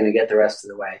minutes he's going to get the rest of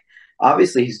the way.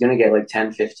 Obviously, he's going to get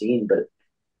 10, 15, but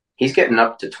he's getting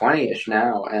up to 20-ish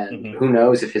now, and who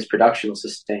knows if his production will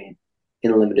sustain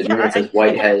in limited minutes as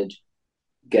Whitehead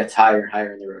gets higher and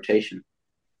higher in the rotation.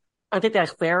 I think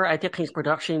that's fair. I think his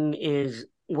production is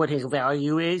what his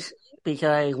value is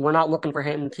because we're not looking for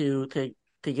him to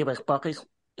give us buckets.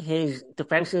 His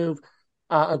defensive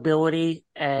ability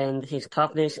and his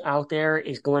toughness out there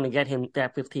is going to get him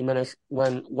that 15 minutes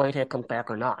when Whitehead comes back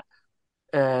or not.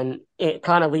 And it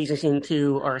kind of leads us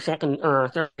into our second or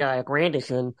third guy,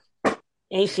 Grandison.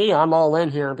 AC, I'm all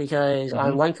in here because I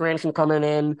like Grandison coming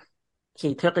in.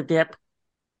 He took a dip.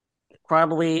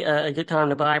 Probably a good time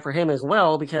to buy for him as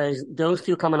well because those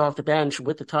two coming off the bench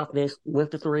with the toughness,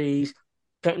 with the threes,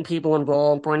 getting people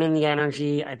involved, bringing the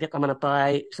energy. I think I'm going to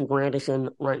buy some Grandison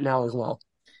right now as well.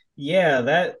 Yeah,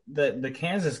 the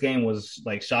Kansas game was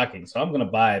shocking. So I'm going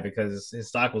to buy it because his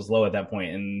stock was low at that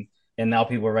point, and now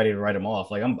people are ready to write him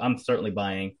off. I'm certainly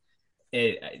buying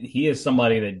it. He is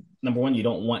somebody that, number one, you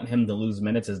don't want him to lose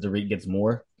minutes as Derek gets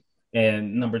more.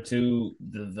 And number two,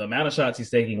 the amount of shots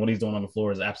he's taking, what he's doing on the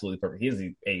floor is absolutely perfect.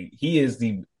 He is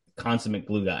the consummate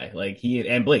glue guy. He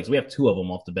and Blake's, we have two of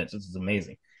them off the bench. This is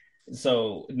amazing.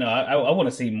 So no, I want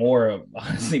to see more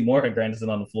of Grandison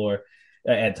on the floor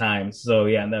at times. So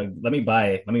yeah, no, let me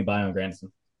buy on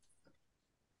Grandison.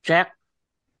 Jack?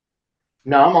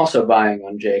 No, I'm also buying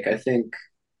on Jake. I think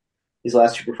his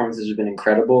last two performances have been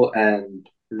incredible, and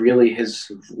really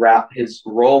his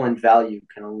role and value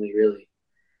can only really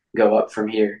go up from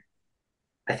here.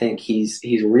 I think he's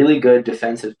a really good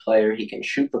defensive player. He can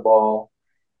shoot the ball,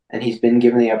 and he's been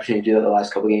given the opportunity to do that the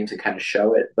last couple of games and kind of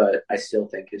show it, but I still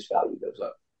think his value goes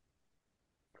up.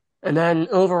 And then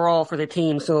overall for the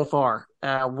team so far,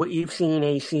 what you've seen,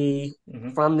 AC,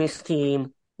 from this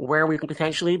team, where we can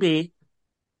potentially be,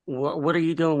 what are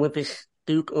you doing with this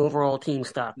Duke overall team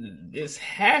stock? This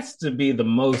has to be the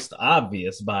most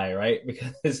obvious buy, right?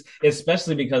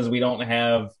 Especially because we don't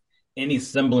have any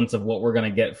semblance of what we're going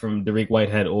to get from Derek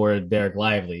Whitehead or Derek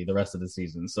Lively the rest of the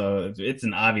season. So it's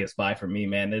an obvious buy for me,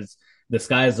 man. The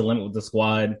sky's the limit with the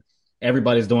squad.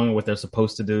 Everybody's doing what they're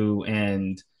supposed to do,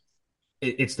 and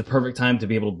it's the perfect time to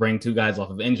be able to bring two guys off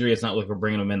of injury. It's not like we're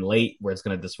bringing them in late where it's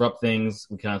going to disrupt things.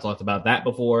 We kind of talked about that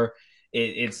before.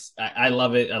 I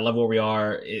love it. I love where we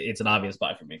are. It's an obvious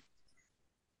buy for me.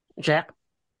 Jack?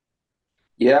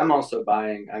 Yeah, I'm also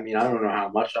buying. I mean, I don't know how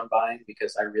much I'm buying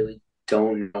because I really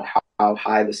don't know how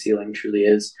high the ceiling truly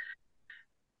is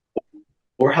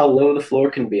or how low the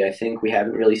floor can be. I think we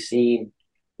haven't really seen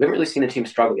the team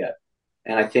struggle yet.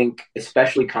 And I think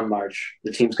especially come March,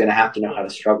 the team's going to have to know how to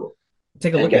struggle.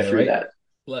 Take a look at it,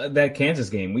 right? That Kansas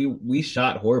game, we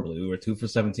shot horribly. We were 2 for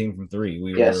 17 from three.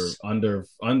 We were under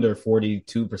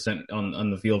 42%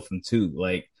 on the field from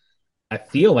two. I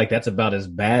feel like that's about as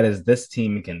bad as this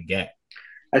team can get.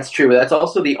 That's true. But that's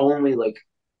also the only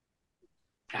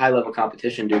high-level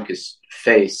competition Duke has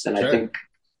faced, and sure. I think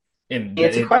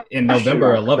in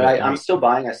November, I love it. I'm still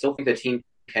buying. I still think the team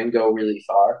can go really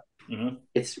far. Mm-hmm.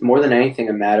 It's more than anything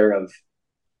a matter of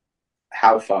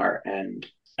how far and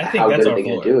I think how that's good are our they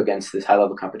going floor. to do against this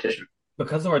high-level competition.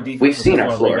 Because of our defense, We've seen because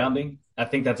our of floor. rebounding, I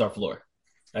think that's our floor.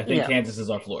 I think Kansas is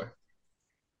our floor.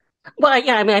 Well,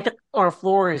 yeah, I mean, I think our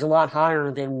floor is a lot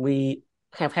higher than we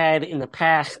have had in the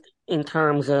past in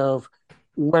terms of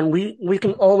when we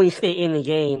can always stay in the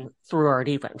game through our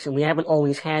defense, and we haven't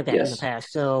always had that in the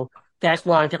past. So that's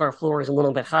why I think our floor is a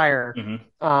little bit higher,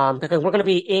 because we're going to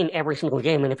be in every single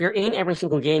game. And if you're in every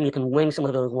single game, you can win some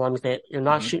of those ones that you're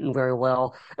not shooting very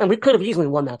well. And we could have easily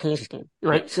won that Kansas game,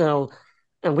 right? So,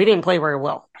 and we didn't play very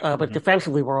well, but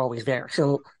defensively we're always there.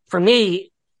 So for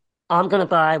me, I'm going to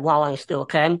buy while I still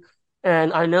can.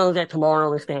 And I know that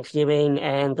tomorrow is Thanksgiving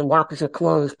and the markets are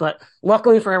closed, but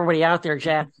luckily for everybody out there,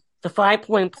 Jack, the 5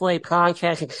 Point Play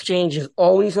podcast exchange is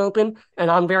always open,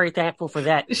 and I'm very thankful for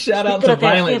that. Shout out to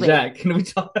Violent Jack. Can we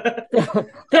talk? We're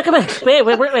going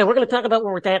to talk about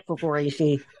what we're thankful for,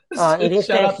 AC. It is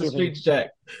Shout out to Streets Jack.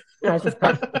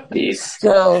 Peace.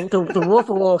 So the Wolf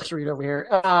of Wall Street over here.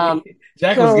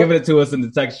 Jack was giving it to us in the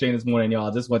text chain this morning,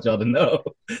 y'all. I just want y'all to know.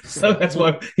 So that's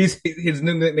why his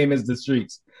new nickname is The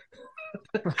Streets.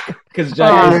 Because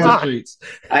Jack is The Streets.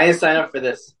 I didn't sign up for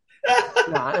this.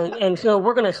 And so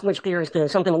we're going to switch gears to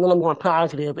something a little more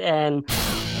positive and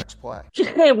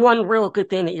just say one real good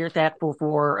thing that you're thankful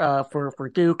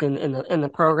for Duke and the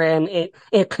program.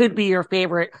 It could be your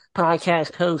favorite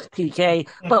podcast host, TK,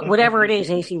 but whatever it is,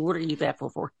 AC, what are you thankful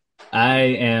for?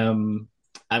 I'm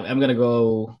going to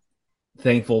go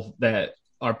thankful that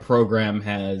our program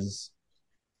has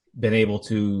been able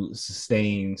to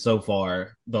sustain so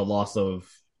far the loss of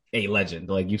a legend.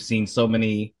 Like, you've seen so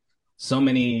many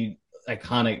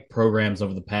iconic programs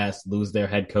over the past lose their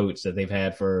head coach that they've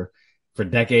had for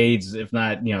decades, if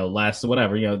not, last,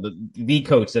 whatever, the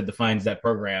coach that defines that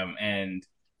program. And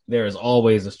there is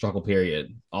always a struggle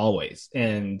period, always.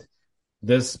 And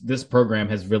this program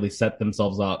has really set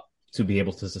themselves up to be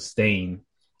able to sustain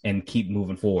and keep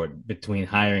moving forward, between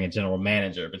hiring a general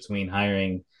manager, between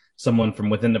hiring someone from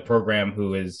within the program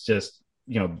who is just,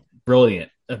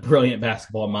 brilliant, a brilliant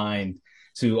basketball mind,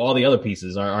 to all the other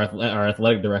pieces, our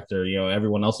athletic director,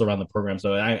 everyone else around the program.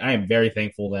 So I am very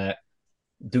thankful that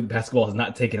Duke basketball has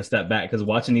not taken a step back, because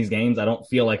watching these games, I don't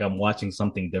feel like I'm watching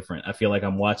something different. I feel like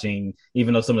I'm watching,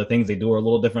 even though some of the things they do are a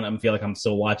little different, I feel like I'm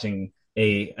still watching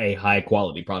a high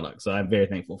quality product. So I'm very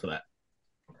thankful for that.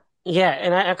 Yeah,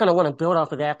 and I kind of want to build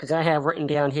off of that, because I have written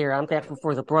down here, I'm thankful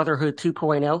for the Brotherhood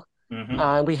 2.0.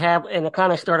 We have, and it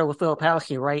kind of started with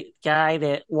Filipowski, right? Guy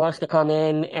that wants to come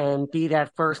in and be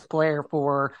that first player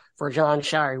for John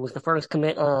Shire. He was the first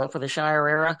commit for the Shire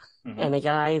era, and a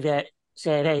guy that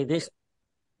said, hey,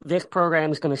 this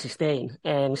program is going to sustain.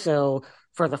 And so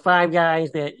for the 5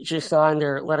 guys that just signed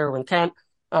their letter of intent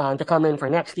to come in for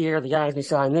next year, the guys that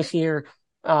signed this year,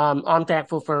 I'm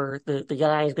thankful for the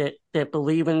guys that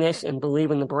believe in this and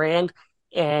believe in the brand.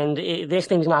 And this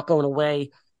thing's not going away.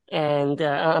 And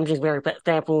I'm just very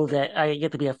thankful that I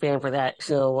get to be a fan for that.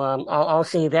 So I'll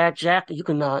say that. Jack, you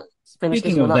can finish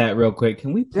Speaking this of one that up. real quick,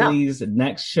 can we please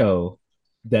next show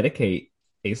dedicate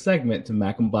a segment to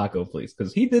Mac Mbako, please?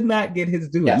 Because he did not get his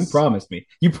due. Yes. You promised me.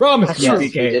 You promised me, Yes, DK. we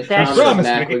did That's promise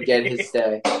Mac would get his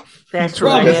day. That's You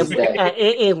right. promised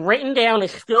It is written down.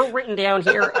 It's still written down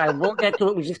here. I will get to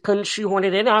it. We just couldn't shoehorn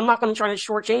it in. I'm not going to try to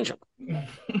shortchange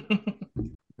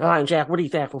him. All right, Jack, what are you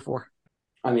thankful for?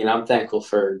 I mean, I'm thankful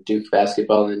for Duke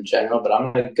basketball in general, but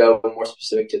I'm going to go more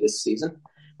specific to this season.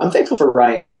 I'm thankful for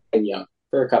Ryan Young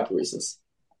for a couple reasons.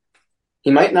 He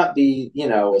might not be, a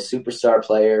superstar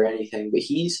player or anything, but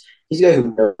he's a guy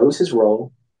who knows his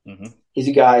role. He's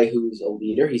a guy who's a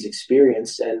leader. He's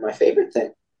experienced. And my favorite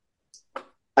thing,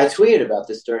 I tweeted about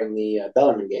this during the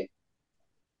Bellarmine game.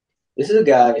 This is a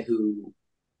guy who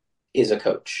is a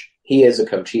coach. He is a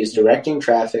coach. He is directing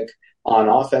traffic on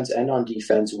offense and on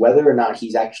defense, whether or not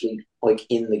he's actually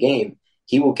in the game.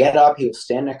 He will get up, he will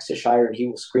stand next to Shire, and he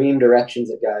will scream directions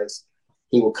at guys.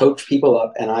 He will coach people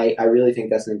up, and I really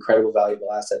think that's an incredible,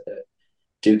 valuable asset that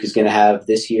Duke is going to have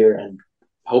this year and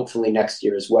hopefully next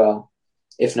year as well,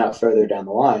 if not further down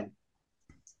the line.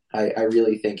 I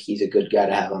really think he's a good guy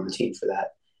to have on the team for that.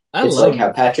 It's like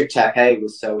how Patrick Tape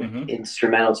was so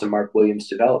instrumental to Mark Williams'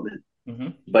 development.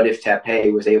 But if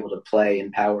Tape was able to play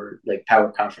in power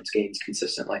conference games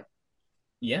consistently.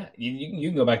 Yeah, you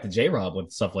can go back to J-Rob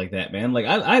with stuff like that, man. Like,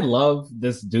 I love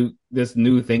this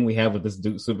new thing we have with this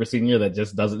Duke super senior that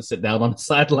just doesn't sit down on the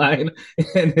sideline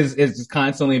and is just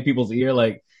constantly in people's ear.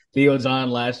 Like Theo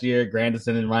John last year,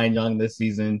 Grandison and Ryan Young this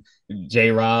season,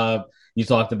 J-Rob. You just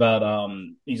talked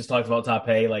about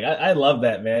Tape. Like, I love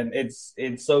that, man. It's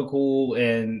so cool,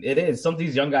 and it is something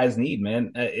these young guys need,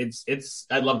 man.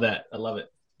 I love that. I love it.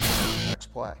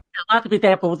 next play. A lot to be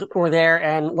thankful for there,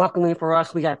 and luckily for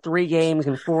us, we got 3 games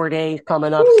in 4 days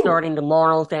coming up, starting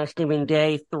tomorrow, Thanksgiving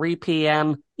Day, 3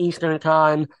 p.m. Eastern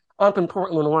Time. Up in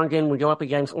Portland, Oregon, we go up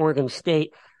against Oregon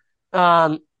State.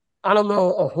 I don't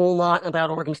know a whole lot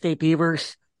about Oregon State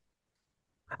Beavers.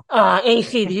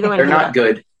 AC, do you know anything? They're not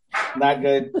good. Not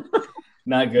good.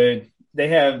 Not good. They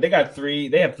have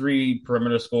 3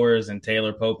 perimeter scorers in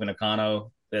Taylor, Pope, and Akano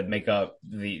that make up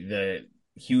the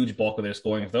huge bulk of their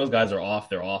scoring. If those guys are off,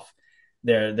 they're off.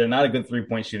 They're not a good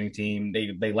 3-point shooting team.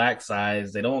 They lack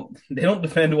size. They don't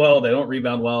defend well. They don't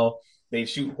rebound well. They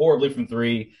shoot horribly from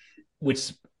 3,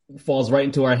 which falls right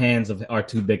into our hands of our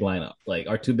 2 big lineup. Like,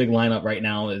 our 2 big lineup right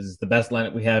now is the best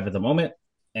lineup we have at the moment.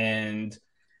 And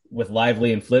with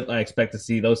Lively and Flip, I expect to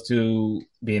see those 2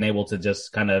 being able to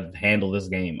just kind of handle this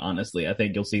game, honestly. I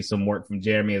think you'll see some work from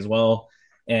Jeremy as well.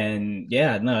 And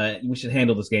yeah, no, we should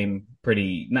handle this game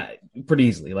pretty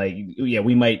easily. Like, yeah,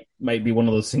 we might be one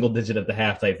of those single digit at the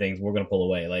half type things. We're going to pull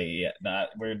away. Like, yeah,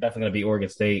 we're definitely going to beat Oregon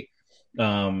State.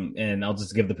 And I'll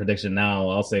just give the prediction now.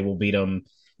 I'll say we'll beat them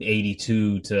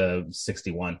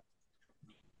 82-61.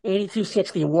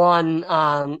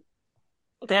 82-61.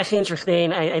 That's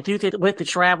interesting. I do think with the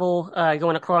travel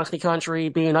going across the country,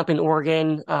 being up in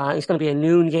Oregon, it's going to be a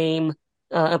noon game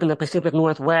up in the Pacific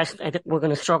Northwest. I think we're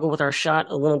going to struggle with our shot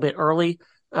a little bit early.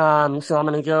 So I'm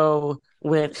going to go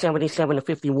with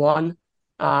 77-51.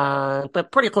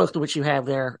 But pretty close to what you have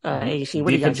there, AC.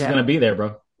 What Defense is going to be there,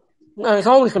 bro. No, it's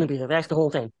always going to be there. That's the whole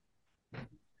thing. I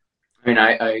mean,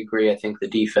 I agree. I think the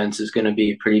defense is going to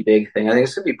be a pretty big thing. I think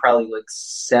it's going to be probably like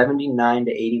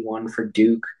 79-81 for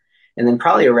Duke, and then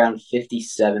probably around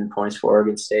 57 points for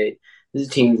Oregon State. This is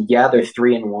a team, yeah, they're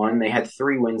 3-1. They had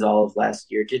 3 wins all of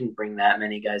last year. Didn't bring that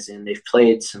many guys in. They've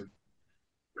played some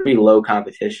pretty low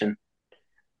competition.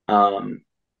 Yeah,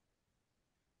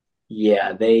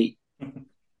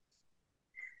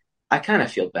 I kind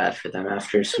of feel bad for them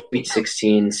after Sweet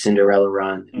 16 Cinderella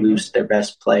run. Lose their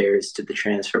best players to the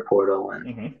transfer portal,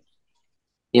 and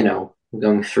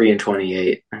going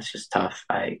 3-28. That's just tough.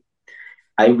 I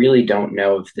really don't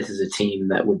know if this is a team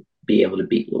that would be able to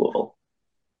beat Louisville.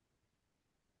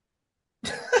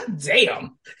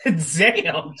 Damn,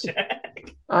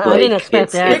 Jack. I didn't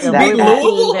expect that. It's that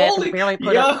Louisville. That barely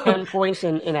put up 10 points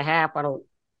in a half. I don't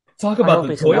talk about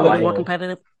the toilet more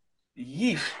competitive.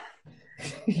 Yeesh.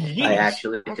 I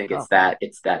actually think it's that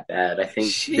bad. I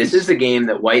think this is a game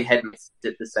that Whitehead missed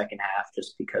it the second half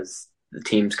just because the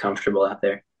team's comfortable out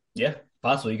there. Yeah,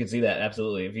 possible. You can see that,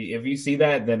 absolutely. If you see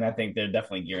that, then I think they're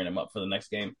definitely gearing him up for the next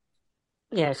game.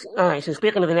 Yes. All right. So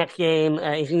speaking of the next game,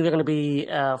 it's either going to be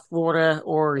Florida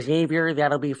or Xavier.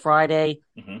 That'll be Friday.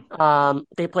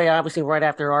 They play obviously right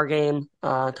after our game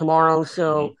tomorrow.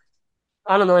 So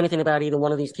I don't know anything about either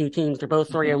one of these 2 teams. They're both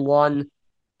 3-1.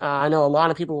 I know a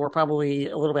lot of people were probably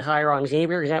a little bit higher on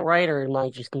Xavier. Is that right? Or am I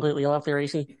just completely off there,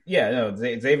 AC? Yeah, no,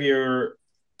 Xavier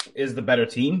is the better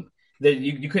team.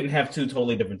 You couldn't have 2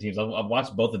 totally different teams. I've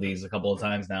watched both of these a couple of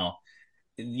times now.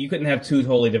 You couldn't have 2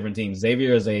 totally different teams.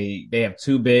 Xavier they have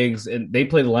 2 bigs, and they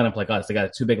play the lineup like us. They got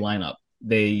a 2 big lineup.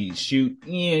 They shoot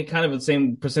kind of the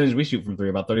same percentage we shoot from 3,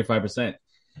 about 35%.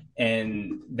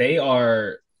 And they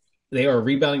are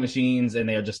rebounding machines, and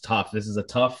they are just tough. This is a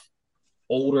tough,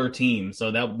 older team. So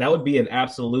that would be an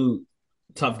absolute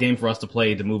tough game for us to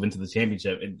play to move into the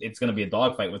championship. It's going to be a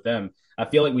dogfight with them. I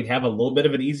feel like we'd have a little bit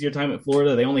of an easier time at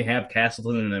Florida. They only have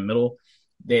Castleton in the middle.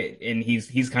 And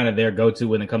he's kind of their go-to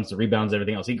when it comes to rebounds and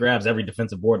everything else. He grabs every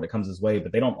defensive board that comes his way,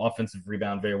 but they don't offensive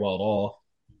rebound very well at all.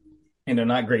 And they're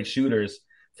not great shooters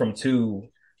from 2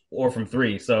 or from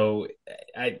 3. So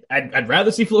I'd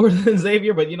rather see Florida than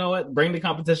Xavier, but you know what? Bring the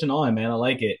competition on, man. I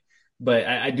like it. But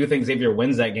I do think Xavier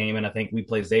wins that game, and I think we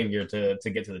play Xavier to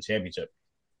get to the championship.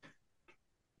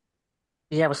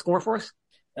 Do you have a score for us?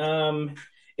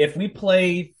 If we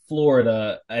play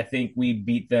Florida, I think we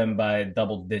beat them by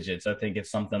double digits. I think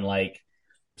it's something like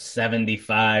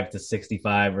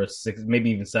 75-65 or 6,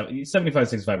 maybe even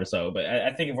 75-65 or so. But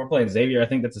I think if we're playing Xavier, I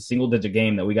think that's a single digit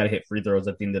game that we got to hit free throws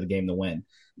at the end of the game to win.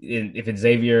 If it's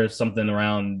Xavier, something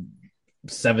around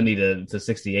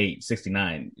 70-68,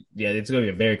 69. Yeah, it's going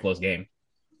to be a very close game.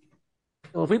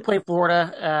 Well, if we play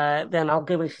Florida, then I'll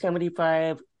give it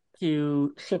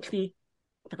 75-60.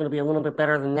 They're going to be a little bit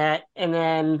better than that. And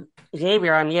then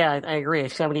Xavier, I agree,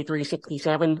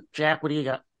 73-67. Jack, what do you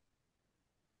got?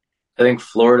 I think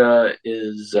Florida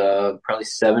is probably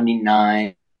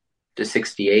 79-68.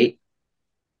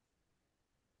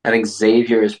 I think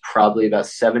Xavier is probably about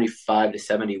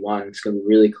 75-71. It's going to be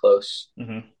really close.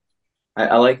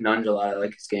 I like Nunge a lot. I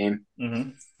like his game.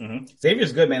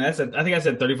 Xavier's good, man. I think I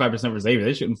said 35% for Xavier.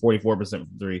 They're shooting 44% from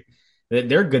 3.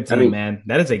 They're a good team, man.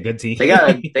 That is a good team.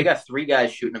 They got 3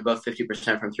 guys shooting above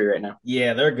 50% from 3 right now.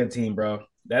 Yeah, they're a good team, bro.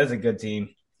 That is a good team.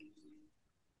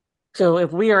 So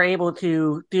if we are able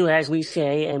to do as we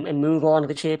say and move on to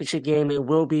the championship game, it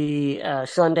will be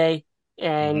Sunday.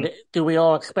 And do we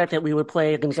all expect that we would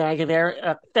play Gonzaga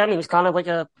there? That means kind of like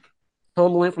a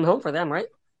home win from home for them, right?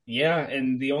 Yeah,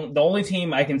 and the only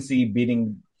team I can see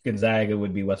beating Gonzaga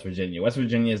would be West Virginia. West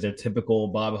Virginia is their typical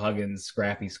Bob Huggins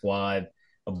scrappy squad.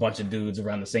 A bunch of dudes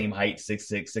around the same height,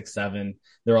 6'6", 6'7".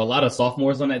 There are a lot of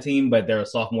sophomores on that team, but there are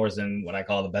sophomores in what I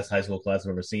call the best high school class I've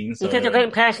ever seen. So you think they're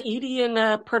getting past Edey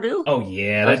and Purdue? Oh,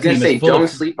 yeah. I was going to say, don't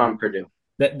sleep on Purdue.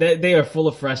 They are full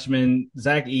of freshmen.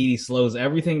 Zach Edey slows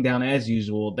everything down as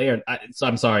usual.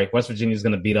 I'm sorry. West Virginia is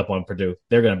going to beat up on Purdue.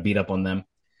 They're going to beat up on them.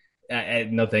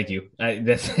 No, thank you. I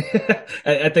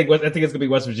think it's going to be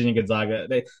West Virginia Gonzaga.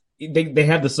 They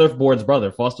have the surfboard's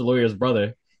brother, Foster Lawyer's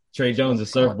brother. Trey Jones is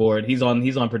surfboard. He's on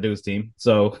Purdue's team.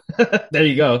 So there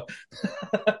you go.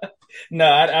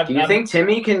 No, do you think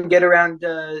Timmy can get around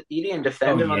Edey and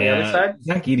defend him on the other side?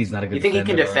 Zach Edey's not a good. You think he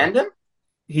can defend him?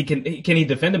 Can he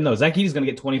defend him? No, Zach Edey's going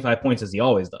to get 25 points as he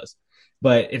always does,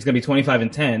 but it's going to be 25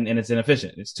 and 10, and it's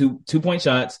inefficient. It's 2-point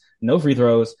shots, no free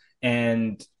throws,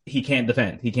 and he can't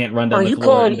defend. He can't run down the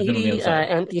floor. Are you calling Edey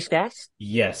empty stats?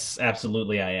 Yes,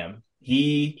 absolutely, I am.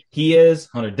 He is.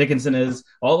 Hunter Dickinson is.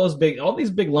 All these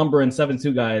big lumber and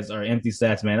 7'2" guys are empty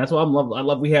stats, man. That's what I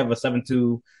love. We have a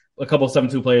couple of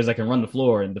 7'2" players that can run the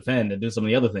floor and defend and do some of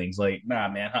the other things. Like, nah,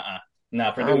 man,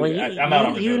 Nah, Purdue. I'm out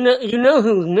on Purdue. You know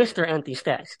who's Mr. Empty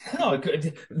Stats? No,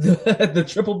 the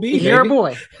Triple B. Your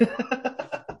boy.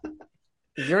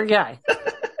 Your guy.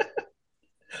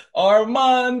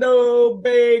 Armando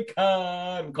Bacon.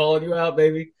 I'm calling you out,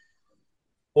 baby.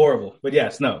 Horrible, but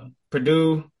yes, no.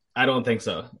 Purdue. I don't think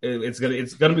so. It's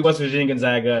gonna be West Virginia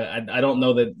Gonzaga. I don't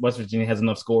know that West Virginia has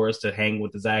enough scores to hang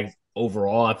with the Zags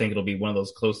overall. I think it'll be one of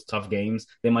those close, tough games.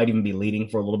 They might even be leading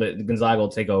for a little bit. Gonzaga will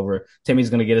take over. Timmy's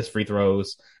gonna get his free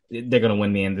throws. They're gonna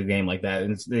win the end of the game like that.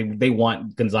 And they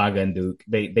want Gonzaga and Duke.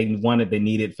 They want it. They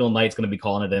need it. Phil Knight's gonna be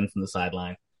calling it in from the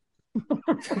sideline.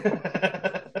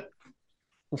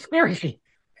 Conspiracy.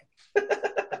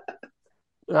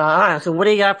 All right. So what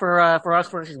do you got for us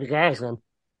versus the Zags then?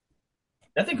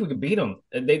 I think we could beat them.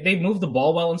 They move the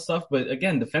ball well and stuff, but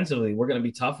again, defensively, we're going to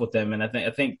be tough with them. And I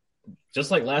think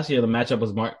just like last year, the matchup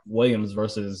was Mark Williams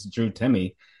versus Drew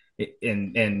Timme,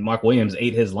 and Mark Williams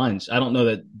ate his lunch. I don't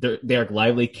know that Derek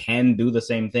Lively can do the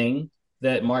same thing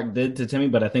that Mark did to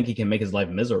Timme, but I think he can make his life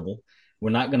miserable. We're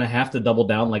not going to have to double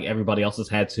down like everybody else has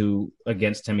had to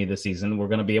against Timme this season. We're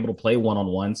going to be able to play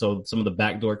one-on-one, so some of the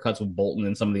backdoor cuts with Bolton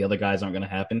and some of the other guys aren't going to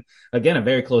happen. Again, a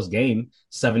very close game,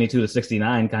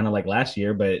 72-69, kind of like last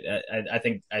year, but I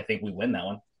think we win that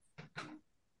one.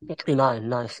 69,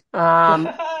 nice.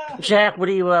 Jack, what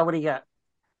do you got?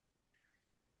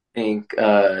 I think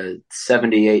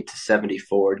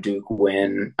 78-74 Duke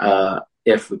win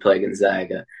if we play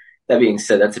Gonzaga. That being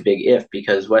said, that's a big if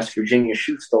because West Virginia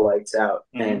shoots the lights out.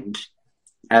 Mm-hmm. And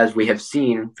as we have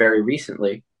seen very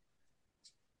recently,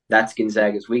 that's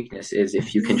Gonzaga's weakness is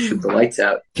if you can shoot the lights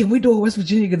out. Can we do a West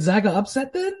Virginia Gonzaga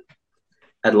upset then?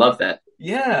 I'd love that.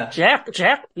 Yeah. Jack,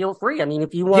 feel free. I mean,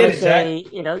 if you want to say,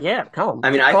 come.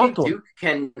 I mean, I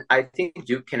think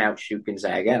Duke can outshoot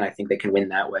Gonzaga, and I think they can win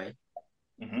that way.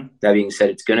 Mm-hmm. That being said,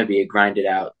 it's going to be a grinded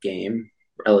out game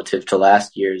relative to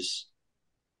last year's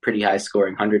pretty high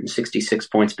scoring, 166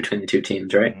 points between the two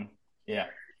teams, right? Mm-hmm. Yeah.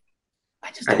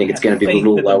 I think it's going to be a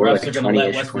little lower, like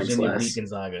 20-ish points less.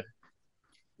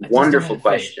 Wonderful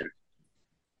question.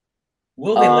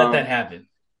 Will they let that happen?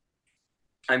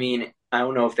 I mean, I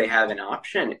don't know if they have an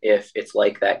option if it's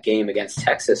like that game against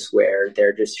Texas where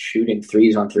they're just shooting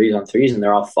threes on threes on threes and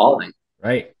they're all falling.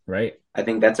 Right. I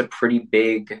think that's a pretty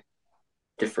big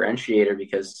differentiator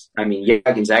because, I mean,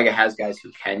 yeah, Gonzaga has guys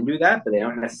who can do that, but they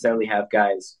don't necessarily have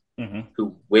guys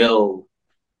who will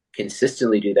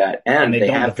consistently do that. And they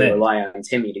have to rely on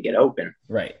Timme to get open.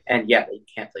 Right. And yeah, they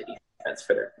can't play defense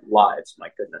for their lives.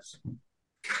 My goodness.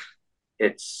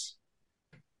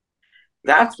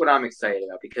 That's what I'm excited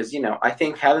about because, I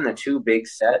think having the two big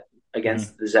set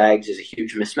against the Zags is a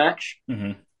huge mismatch.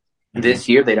 Mm-hmm. This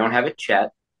year, they don't have a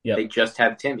Chet. Yep. They just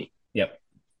have Timme. Yep.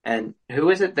 And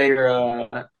who is it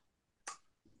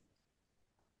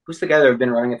who's the guy that have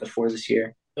been running at the four this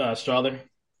year? Strother.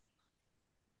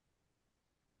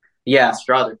 Yeah,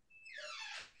 Strother.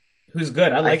 Who's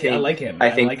good. I like him.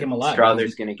 I like him a lot.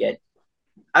 Strother's going to get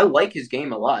 – I like his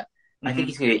game a lot. Mm-hmm. I think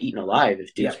he's going to get eaten alive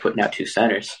if Duke's putting out two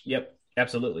centers. Yep,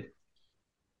 absolutely.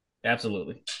 I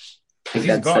think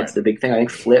that's the big thing. I think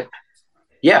Flip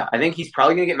 – yeah, I think he's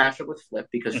probably going to get matched up with Flip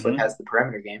because Flip has the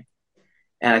perimeter game.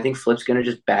 and I think Flip's going to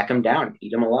just back him down,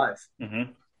 eat him alive.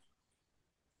 Mm-hmm.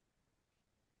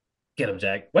 Get him,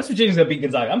 Jack. West Virginia's going to beat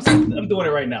Gonzaga. I'm doing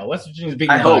it right now. West Virginia's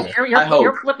beating Gonzaga. I hope.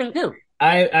 You're flipping too.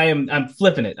 I'm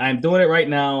flipping it. I'm doing it right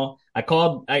now. I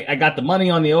got the money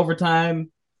on the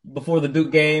overtime before the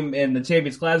Duke game in the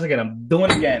Champions Classic, and I'm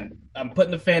doing it again. I'm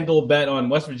putting the FanDuel bet on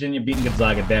West Virginia beating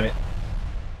Gonzaga, damn it.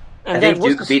 And I think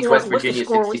Duke beats West Virginia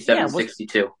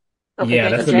 67-62. Okay, yeah,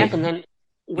 that's going to be... And then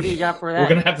what do you got for that? We're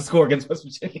going to have to score against West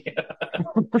Virginia.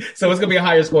 So it's going to be a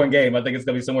higher scoring game. I think it's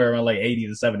going to be somewhere around like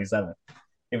 80-77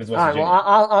 if it's West Virginia.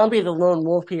 Well, I'll be the lone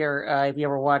wolf here if you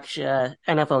ever watch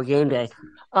NFL Game Day.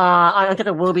 I think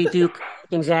it will be Duke,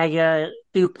 Gonzaga,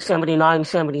 Duke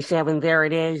 79-77. There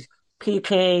it is.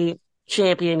 PK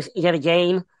champions yet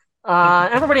again.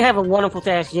 Everybody have a wonderful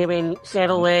Thanksgiving.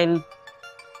 Settle in.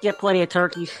 Get plenty of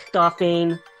turkey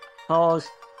stuffing,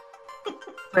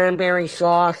 cranberry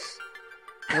sauce,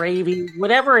 gravy,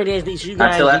 whatever it is that you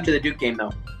guys... Not till after the Duke game,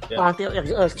 though. Yeah.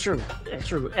 That's true. That's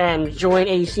true. And join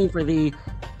AC for the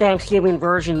Thanksgiving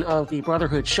version of the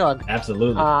Brotherhood Chug.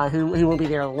 Absolutely. Who will be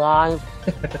there live.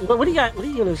 What do you got? What are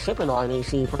you going to sipping on,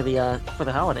 AC, for the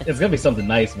holiday? It's gonna be something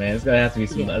nice, man. It's gonna have to be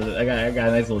some. Yeah. I got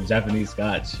a nice little Japanese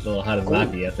scotch, a little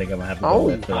Harazaki. I think I'm gonna have to go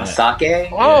with for that. Sake.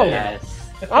 Oh,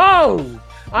 yes. Oh,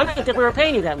 I didn't think we were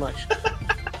paying you that much.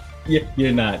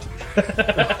 You're not.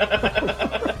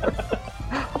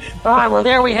 All right, well,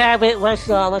 there we have it. Let's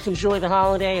enjoy the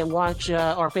holiday and watch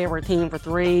our favorite team for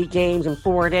 3 games in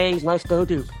 4 days. Let's go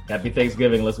Duke. Happy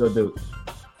Thanksgiving. Let's go Duke.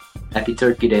 Happy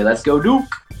Turkey Day. Let's go Duke.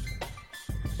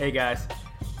 Hey, guys.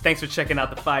 Thanks for checking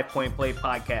out the 5 Point Play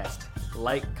podcast.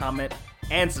 Like, comment,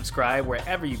 and subscribe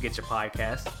wherever you get your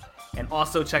podcast. And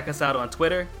also check us out on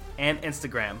Twitter and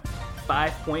Instagram.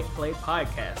 5 Point Play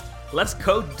podcast. Let's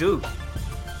go Duke.